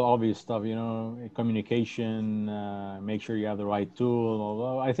all the obvious stuff, communication, make sure you have the right tool.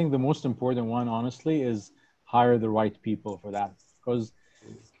 Although I think the most important one, honestly, is hire the right people for that, because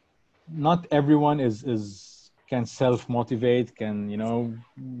not everyone can self-motivate, can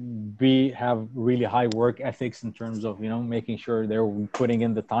have really high work ethics in terms of making sure they're putting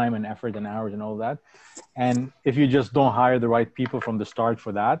in the time and effort and hours and all that. And if you just don't hire the right people from the start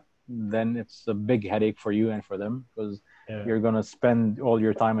for that, then it's a big headache for you and for them, because you're going to spend all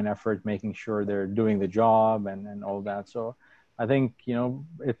your time and effort making sure they're doing the job and all that. So I think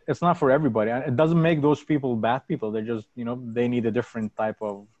it's not for everybody, and it doesn't make those people bad people. They're just they need a different type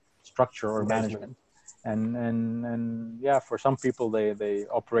of structure or management. And yeah, for some people they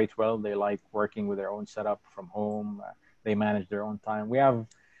operate well, they like working with their own setup from home, they manage their own time.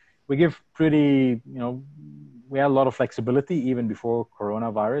 We give we had a lot of flexibility even before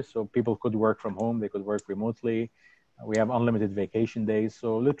coronavirus, so people could work from home, they could work remotely. We have unlimited vacation days,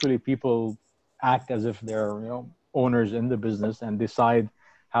 so literally people act as if they're owners in the business and decide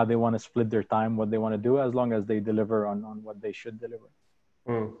how they want to split their time, what they want to do, as long as they deliver on what they should deliver.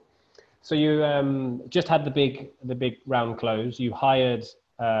 So you just had the big round close. You hired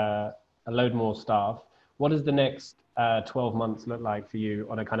a load more staff. What does the next 12 months look like for you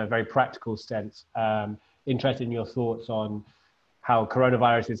on a kind of very practical sense? Interested in your thoughts on how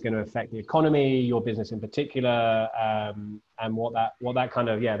coronavirus is going to affect the economy, your business in particular, and what that kind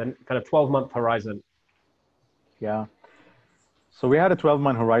of the kind of 12-month horizon. Yeah. So we had a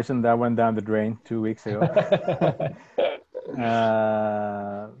 12-month horizon that went down the drain 2 weeks ago.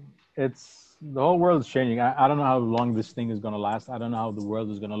 It's the whole world is changing. I don't know how long this thing is going to last. I don't know how the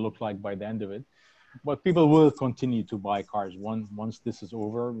world is going to look like by the end of it. But people will continue to buy cars. Once this is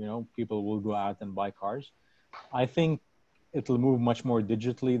over, people will go out and buy cars. I think it'll move much more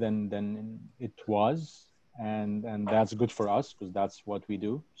digitally than it was. And that's good for us, because that's what we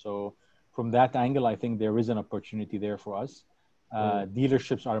do. So from that angle, I think there is an opportunity there for us.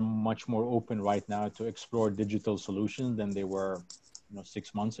 Dealerships are much more open right now to explore digital solutions than they were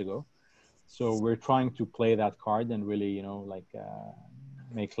 6 months ago. So we're trying to play that card and really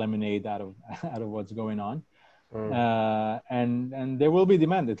make lemonade out of what's going on. And there will be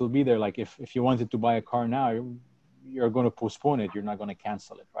demand. It'll be there. Like if you wanted to buy a car now, you're going to postpone it, you're not going to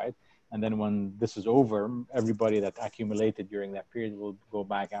cancel it, right? And then when this is over, everybody that accumulated during that period will go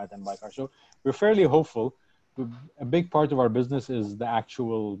back out and buy cars. So we're fairly hopeful. A big part of our business is the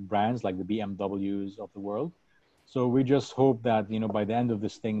actual brands, like the BMWs of the world. So we just hope that, by the end of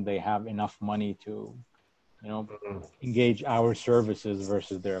this thing, they have enough money to, engage our services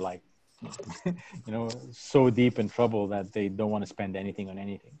versus they're like, so deep in trouble that they don't want to spend anything on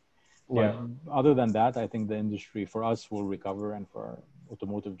anything. But other than that, I think the industry for us will recover, and for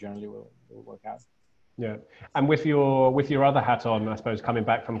automotive generally will work out. Yeah. And with your other hat on, I suppose, coming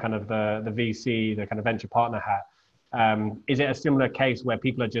back from kind of the VC, the kind of venture partner hat, is it a similar case where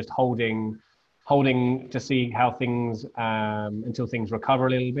people are just holding to see how things, until things recover a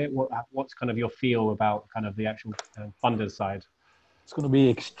little bit? What's kind of your feel about kind of the actual funders side? It's going to be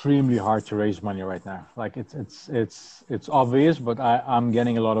extremely hard to raise money right now. Like it's obvious, but I'm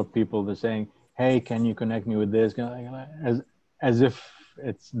getting a lot of people that are saying, "Hey, can you connect me with this?" As if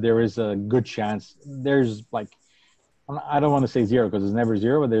there is a good chance. There's like, I don't want to say zero because it's never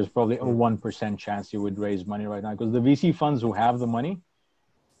zero, but there's probably a 1% chance you would raise money right now, because the VC funds who have the money,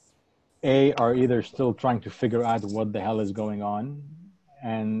 are either still trying to figure out what the hell is going on,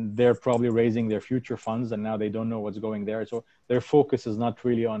 and they're probably raising their future funds and now they don't know what's going there. So their focus is not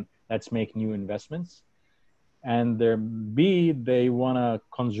really on let's make new investments. And they want to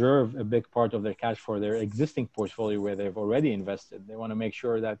conserve a big part of their cash for their existing portfolio where they've already invested. They want to make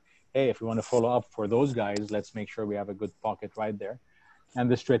sure that, hey, if we want to follow up for those guys, let's make sure we have a good pocket right there. And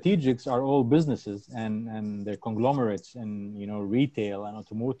the strategics are all businesses and they're conglomerates in, retail and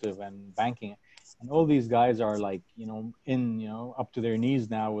automotive and banking. And all these guys are like, up to their knees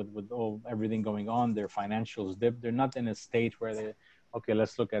now with everything going on. Their financials dip. They're not in a state where okay,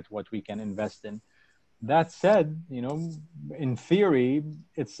 let's look at what we can invest in. That said, in theory,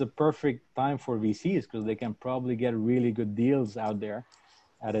 it's the perfect time for VCs because they can probably get really good deals out there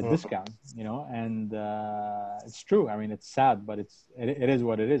at a discount, and it's true. I mean, it's sad, but it is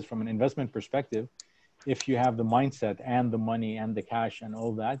what it is. From an investment perspective, if you have the mindset and the money and the cash and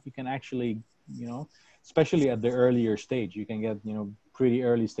all that, you can actually, especially at the earlier stage, you can get, pretty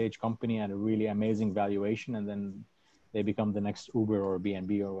early stage company at a really amazing valuation, and then they become the next Uber or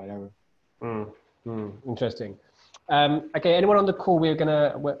BNB or whatever. Interesting. Okay, anyone on the call?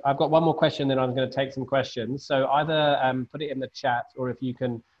 I've got one more question, then I'm going to take some questions. So either put it in the chat, or if you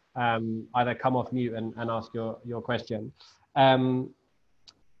can either come off mute and ask your question.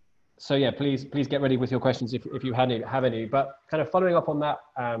 So yeah, please get ready with your questions if you have any. But kind of following up on that,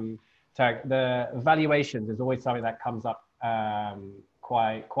 Tarek, the valuations is always something that comes up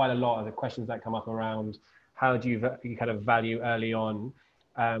quite a lot of the questions that come up around how do you kind of value early on.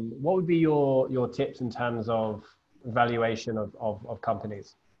 What would be your tips in terms of valuation of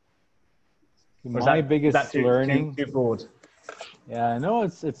companies? My biggest learning. Too broad? Yeah, no,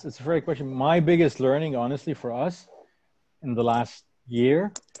 it's a great question. My biggest learning, honestly, for us in the last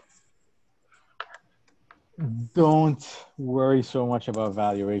year, don't worry so much about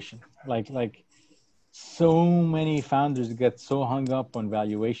valuation. Like so many founders get so hung up on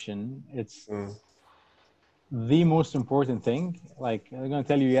valuation. It's the most important thing. Like, I'm going to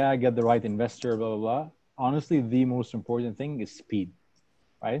tell you, yeah, get the right investor, blah, blah, blah. Honestly, the most important thing is speed,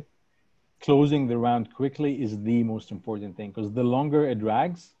 right? Closing the round quickly is the most important thing, because the longer it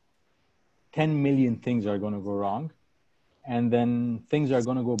drags, 10 million things are going to go wrong. And then things are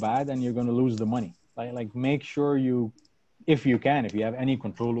going to go bad and you're going to lose the money. Like make sure if you have any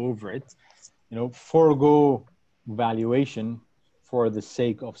control over it, forego valuation for the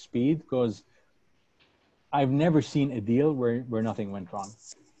sake of speed, because I've never seen a deal where nothing went wrong.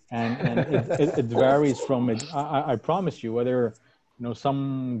 And it varies from it. I promise you, whether,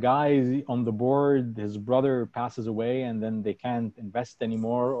 some guy on the board, his brother passes away and then they can't invest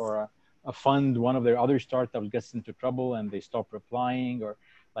anymore, or a fund, one of their other startups gets into trouble and they stop replying, or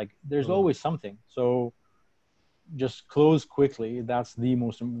like there's always something. So just close quickly. That's the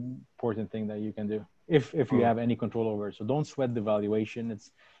most important thing that you can do if you have any control over it. So don't sweat the valuation.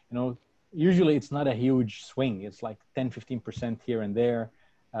 It's, usually it's not a huge swing. It's like 10-15% here and there.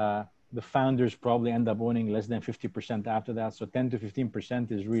 The founders probably end up owning less than 50% after that. So 10 to 15%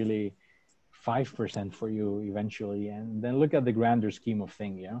 is really 5% for you eventually. And then look at the grander scheme of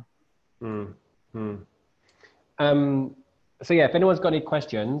things, So yeah, if anyone's got any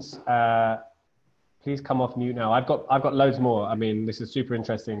questions, please come off mute now. I've got loads more. I mean, this is super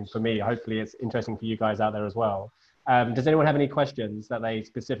interesting for me. Hopefully it's interesting for you guys out there as well. Does anyone have any questions that they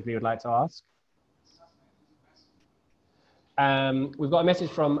specifically would like to ask? We've got a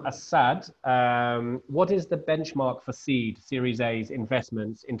message from Assad. What is the benchmark for seed Series A's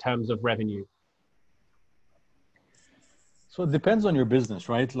investments in terms of revenue? So it depends on your business,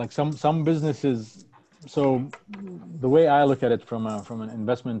 right? Like some businesses. So the way I look at it from an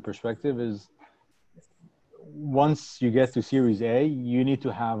investment perspective is, once you get to Series A, you need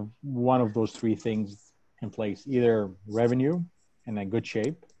to have one of those three things in place, either revenue in a good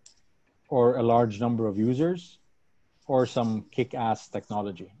shape, or a large number of users, or some kick-ass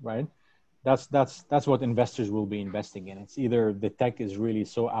technology, right? That's what investors will be investing in. It's either the tech is really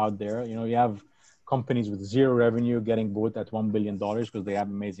so out there, you know, you have companies with zero revenue getting bought at $1 billion because they have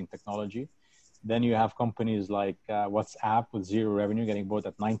amazing technology. Then you have companies like WhatsApp with zero revenue getting bought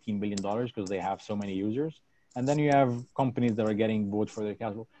at $19 billion because they have so many users. And then you have companies that are getting bought for their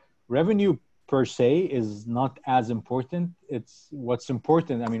cash flow. Revenue per se is not as important. It's what's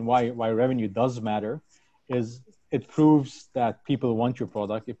important. I mean, why revenue does matter is it proves that people want your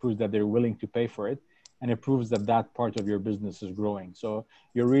product. It proves that they're willing to pay for it. And it proves that that part of your business is growing. So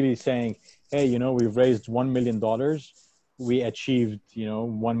you're really saying, hey, you know, we've raised $1 million. We achieved, you know,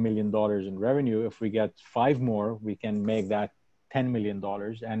 $1 million in revenue. If we get 5 more, we can make that $10 million.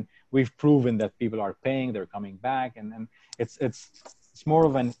 And we've proven that people are paying, they're coming back. And it's more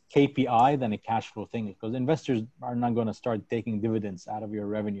of an KPI than a cash flow thing, because investors are not going to start taking dividends out of your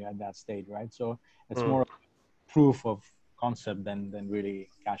revenue at that stage, right? So it's more proof of concept than really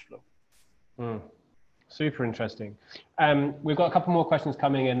cash flow. Super interesting. We've got a couple more questions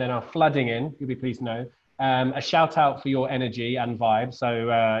coming in, then are flooding in, you'll be pleased to know. A shout out for your energy and vibe. So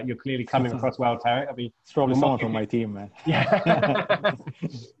you're clearly coming across well, Tarek. It's probably someone from my team, man. Yeah.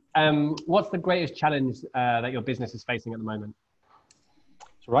 What's the greatest challenge that your business is facing at the moment?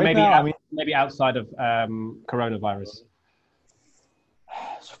 So right now, maybe outside of coronavirus.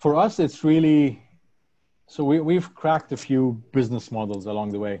 So for us, it's really, so we've cracked a few business models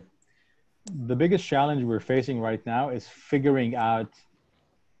along the way. The biggest challenge we're facing right now is figuring out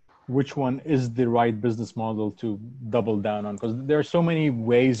which one is the right business model to double down on, because there are so many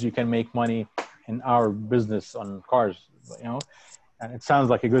ways you can make money in our business on cars, you know, and it sounds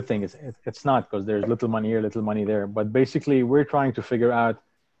like a good thing. It's not, because there's little money here, little money there. But basically, we're trying to figure out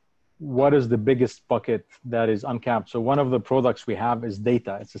what is the biggest bucket that is uncapped. So one of the products we have is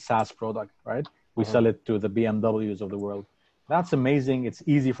data. It's a SaaS product, right? We sell it to the BMWs of the world. That's amazing. It's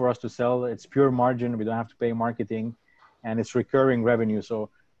easy for us to sell. It's pure margin. We don't have to pay marketing, and it's recurring revenue. So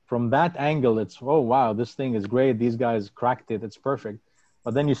from that angle, it's, oh, wow, this thing is great. These guys cracked it. It's perfect.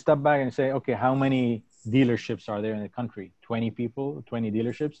 But then you step back and say, okay, how many dealerships are there in the country? 20 people, 20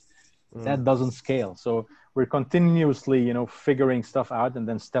 dealerships? That doesn't scale. So we're continuously, you know, figuring stuff out and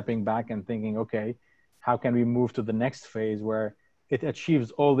then stepping back and thinking, okay, how can we move to the next phase where it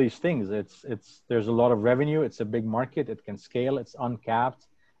achieves all these things? There's a lot of revenue. It's a big market. It can scale. It's uncapped.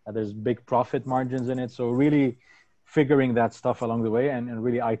 There's big profit margins in it. So really figuring that stuff along the way and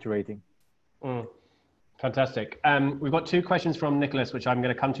really iterating. Fantastic. We've got 2 questions from Nicholas, which I'm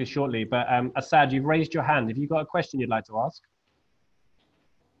going to come to shortly. But Asad, you've raised your hand. Have you got a question you'd like to ask?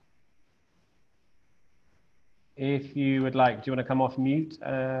 If you would like, do you want to come off mute?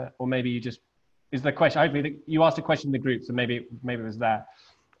 Or maybe you just, is the question, hopefully you asked a question in the group, so maybe it was that.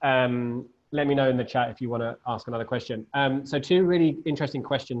 Let me know in the chat if you want to ask another question. So 2 really interesting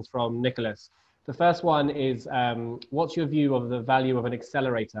questions from Nicholas. The first one is, what's your view of the value of an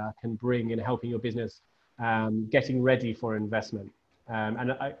accelerator can bring in helping your business getting ready for investment?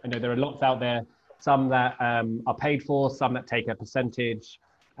 And I know there are lots out there, some that are paid for, some that take a percentage,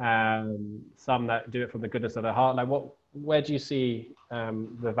 some that do it from the goodness of their heart. Like, where do you see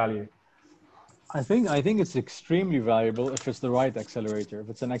the value? I think it's extremely valuable if it's the right accelerator. If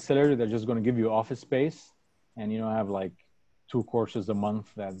it's an accelerator that's just going to give you office space and, you know, have like 2 courses a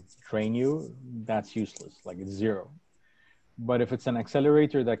month that train you, that's useless. Like, it's zero. But if it's an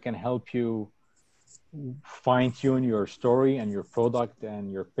accelerator that can help you fine tune your story and your product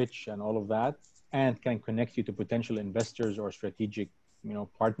and your pitch and all of that, and can connect you to potential investors or strategic, you know,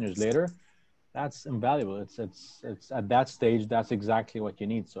 partners later, that's invaluable. It's at that stage, that's exactly what you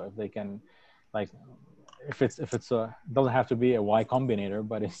need. So if they can, like, if it's doesn't have to be a Y Combinator,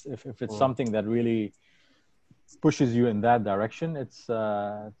 but if it's something that really pushes you in that direction, it's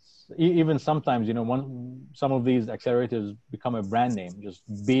even sometimes, you know, some of these accelerators become a brand name. Just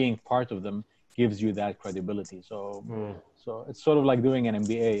being part of them gives you that credibility. So it's sort of like doing an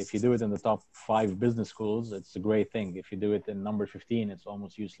MBA. If you do it in the top 5 business schools, it's a great thing. If you do it in number 15, it's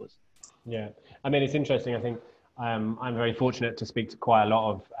almost useless. Yeah, I mean, it's interesting. I think I'm very fortunate to speak to quite a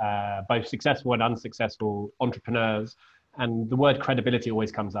lot of both successful and unsuccessful entrepreneurs, and the word credibility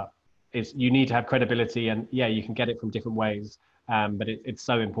always comes up. You need to have credibility, and yeah, you can get it from different ways, but it's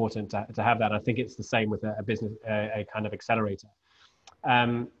so important to have that. I think it's the same with a business, a kind of accelerator.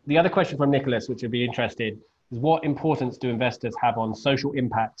 The other question from Nicholas, which would be interested, is what importance do investors have on social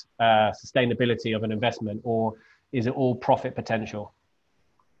impact, sustainability of an investment, or is it all profit potential?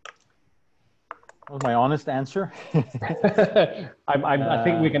 That was my honest answer. I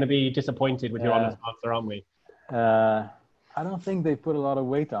think we're going to be disappointed with your honest answer, aren't we? I don't think they put a lot of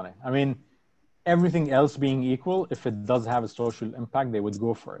weight on it. I mean, everything else being equal, if it does have a social impact, they would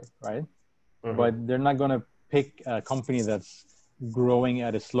go for it, right? Mm-hmm. But they're not going to pick a company that's growing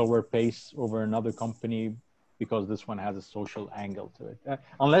at a slower pace over another company because this one has a social angle to it.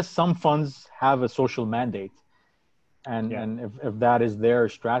 Unless some funds have a social mandate. And if that is their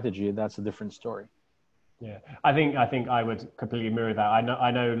strategy, that's a different story. Yeah, I think I would completely mirror that.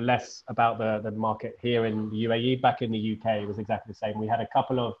 I know less about the market here in the UAE. Back in the UK, it was exactly the same. We had a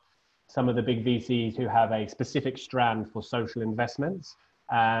couple of some of the big VCs who have a specific strand for social investments,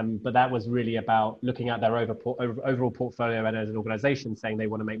 but that was really about looking at their overall portfolio and as an organization saying they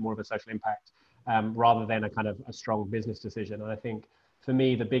want to make more of a social impact rather than a kind of a strong business decision. And I think for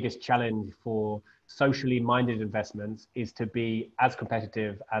me, the biggest challenge for socially minded investments is to be as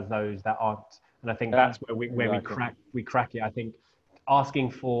competitive as those that aren't. And I think that's where we crack it. I think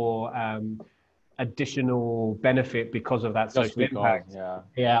asking for additional benefit because of that social impact.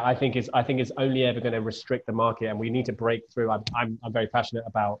 I think is only ever going to restrict the market, and we need to break through. I'm very passionate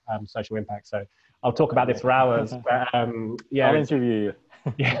about social impact, so I'll talk about this for hours. But I'll interview you.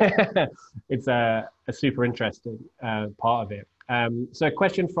 Yeah, it's a super interesting part of it. So a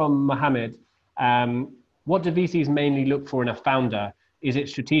question from Mohammed. What do VCs mainly look for in a founder? Is it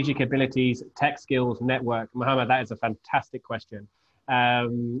strategic abilities, tech skills, network? Mohammed, that is a fantastic question.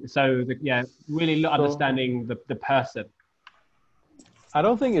 Really understanding the person. I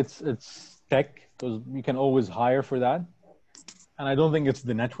don't think it's tech, because you can always hire for that. And I don't think it's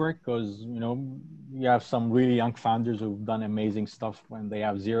the network, because, you have some really young founders who've done amazing stuff when they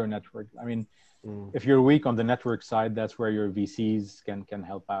have zero network. I mean, if you're weak on the network side, that's where your VCs can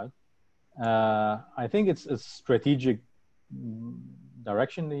help out. I think it's a strategic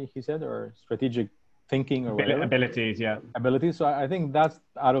direction, he said, or strategic thinking or whatever. Abilities. So I think that's,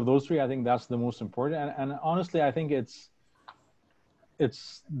 out of those three, I think that's the most important. And honestly, I think it's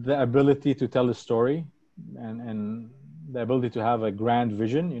the ability to tell a story and the ability to have a grand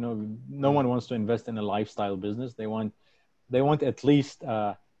vision. No one wants to invest in a lifestyle business. They want at least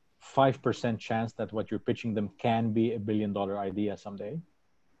a 5% chance that what you're pitching them can be $1 billion idea someday.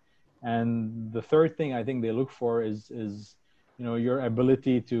 And the third thing I think they look for is your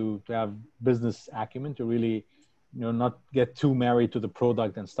ability to have business acumen, to really not get too married to the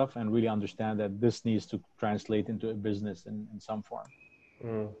product and stuff, and really understand that this needs to translate into a business in some form.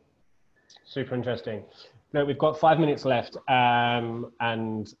 Super interesting. Look, we've got 5 minutes left, and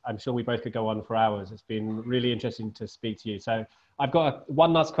I'm sure we both could go on for hours. It's been really interesting to speak to you. So I've got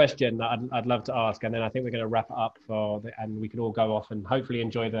one last question that I'd love to ask, and then I think we're going to wrap it up and we can all go off and hopefully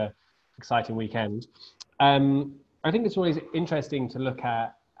enjoy the exciting weekend. I think it's always interesting to look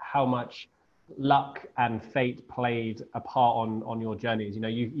at how much luck and fate played a part on your journeys.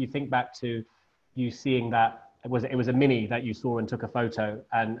 You think back to you seeing that it was a Mini that you saw and took a photo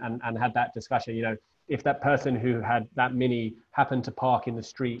and had that discussion. If that person who had that Mini happened to park in the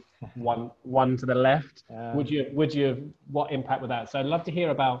street one to the left, what impact would that? So I'd love to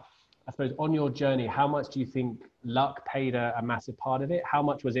hear about, I suppose, on your journey, how much do you think luck played a massive part of it? How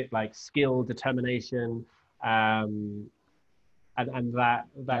much was it like skill, determination, and that kind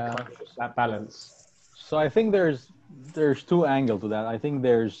of, that balance? So I think there's two angles to that. I think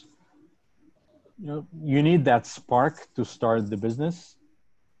there's, you need that spark to start the business.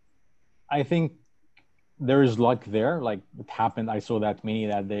 I think there is luck there, like it happened. I saw that Mini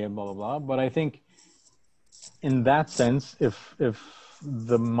that day, blah, blah, blah. But I think in that sense, if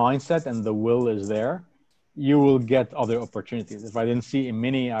the mindset and the will is there, you will get other opportunities. If I didn't see a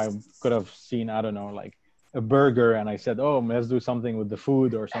Mini, I could have seen, I don't know, like a burger, and I said, oh, let's do something with the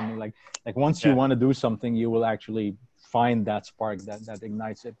food or something. Like once you want to do something, you will actually find that spark that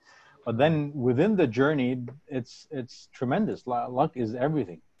ignites it. But then within the journey, it's tremendous. Luck is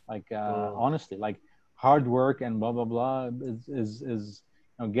everything. Honestly, like hard work and blah blah blah is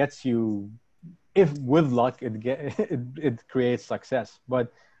gets you. If with luck, it creates success.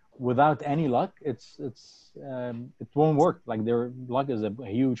 But without any luck, it won't work. Like luck is a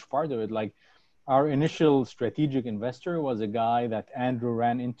huge part of it. Like our initial strategic investor was a guy that Andrew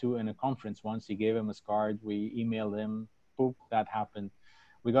ran into in a conference once. He gave him his card. We emailed him. Boop, that happened.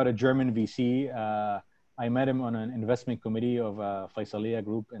 We got a German VC. I met him on an investment committee of Faisaliya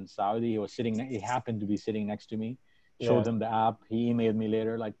Group in Saudi. He happened to be sitting next to me. Showed him the app. He emailed me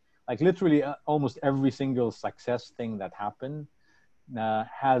later. Like literally almost every single success thing that happened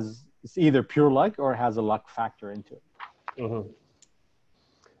it's either pure luck or has a luck factor into it. Mm-hmm.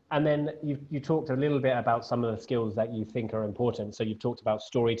 And then you talked a little bit about some of the skills that you think are important. So you've talked about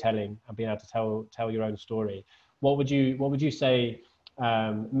storytelling and being able to tell your own story. What would you say,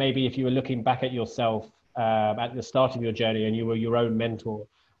 maybe if you were looking back at yourself at the start of your journey and you were your own mentor,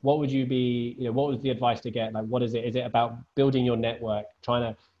 what would you be, what was the advice to get? Like, what is it? Is it about building your network, trying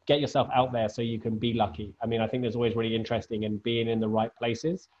to get yourself out there so you can be lucky? I mean, I think there's always really interesting in being in the right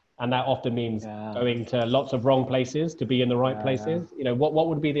places. And that often means going to lots of wrong places to be in the right places. What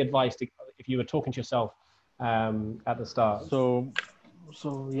would be the advice if you were talking to yourself at the start? So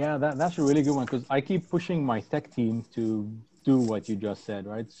yeah, that's a really good one, because I keep pushing my tech team to do what you just said,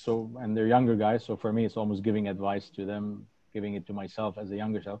 right? So, and they're younger guys. So for me, it's almost giving advice to them, giving it to myself as a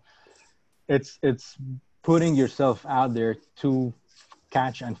younger self. It's putting yourself out there to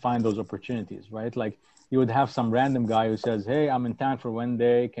catch and find those opportunities, right? Like, you would have some random guy who says, hey, I'm in town for one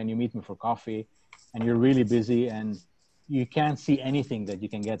day, can you meet me for coffee? And you're really busy and you can't see anything that you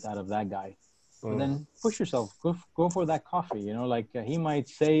can get out of that guy. But then push yourself, go for that coffee. He might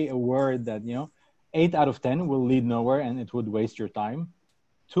say a word that 8 out of 10 will lead nowhere and it would waste your time.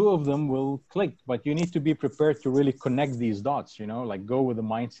 2 of them will click, but you need to be prepared to really connect these dots. Go with the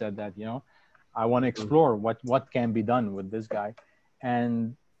mindset that I want to explore what can be done with this guy.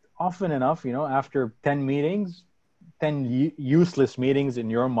 And often enough, after 10 meetings, 10 useless meetings in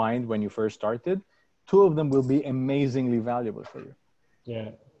your mind when you first started, 2 of them will be amazingly valuable for you.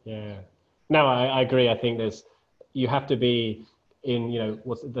 Yeah. No, I agree. I think you have to be in,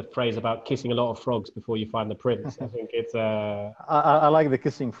 what's the phrase about kissing a lot of frogs before you find the prince? I think it's I like the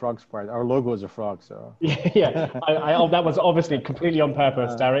kissing frogs part. Our logo is a frog, so. Yeah. That was obviously completely on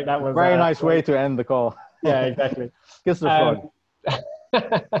purpose, Tarek. That was very nice way to end the call. Yeah, exactly. Kiss the frog.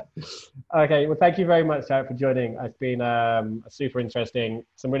 Okay, well, thank you very much, Tarek, for joining. It's been super interesting.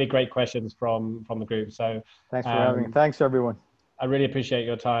 Some really great questions from the group. So thanks for having me. Thanks, everyone. I really appreciate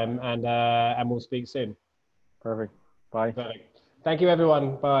your time, and we'll speak soon. Perfect. Bye. Perfect. Thank you,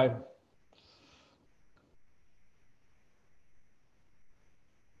 everyone. Bye.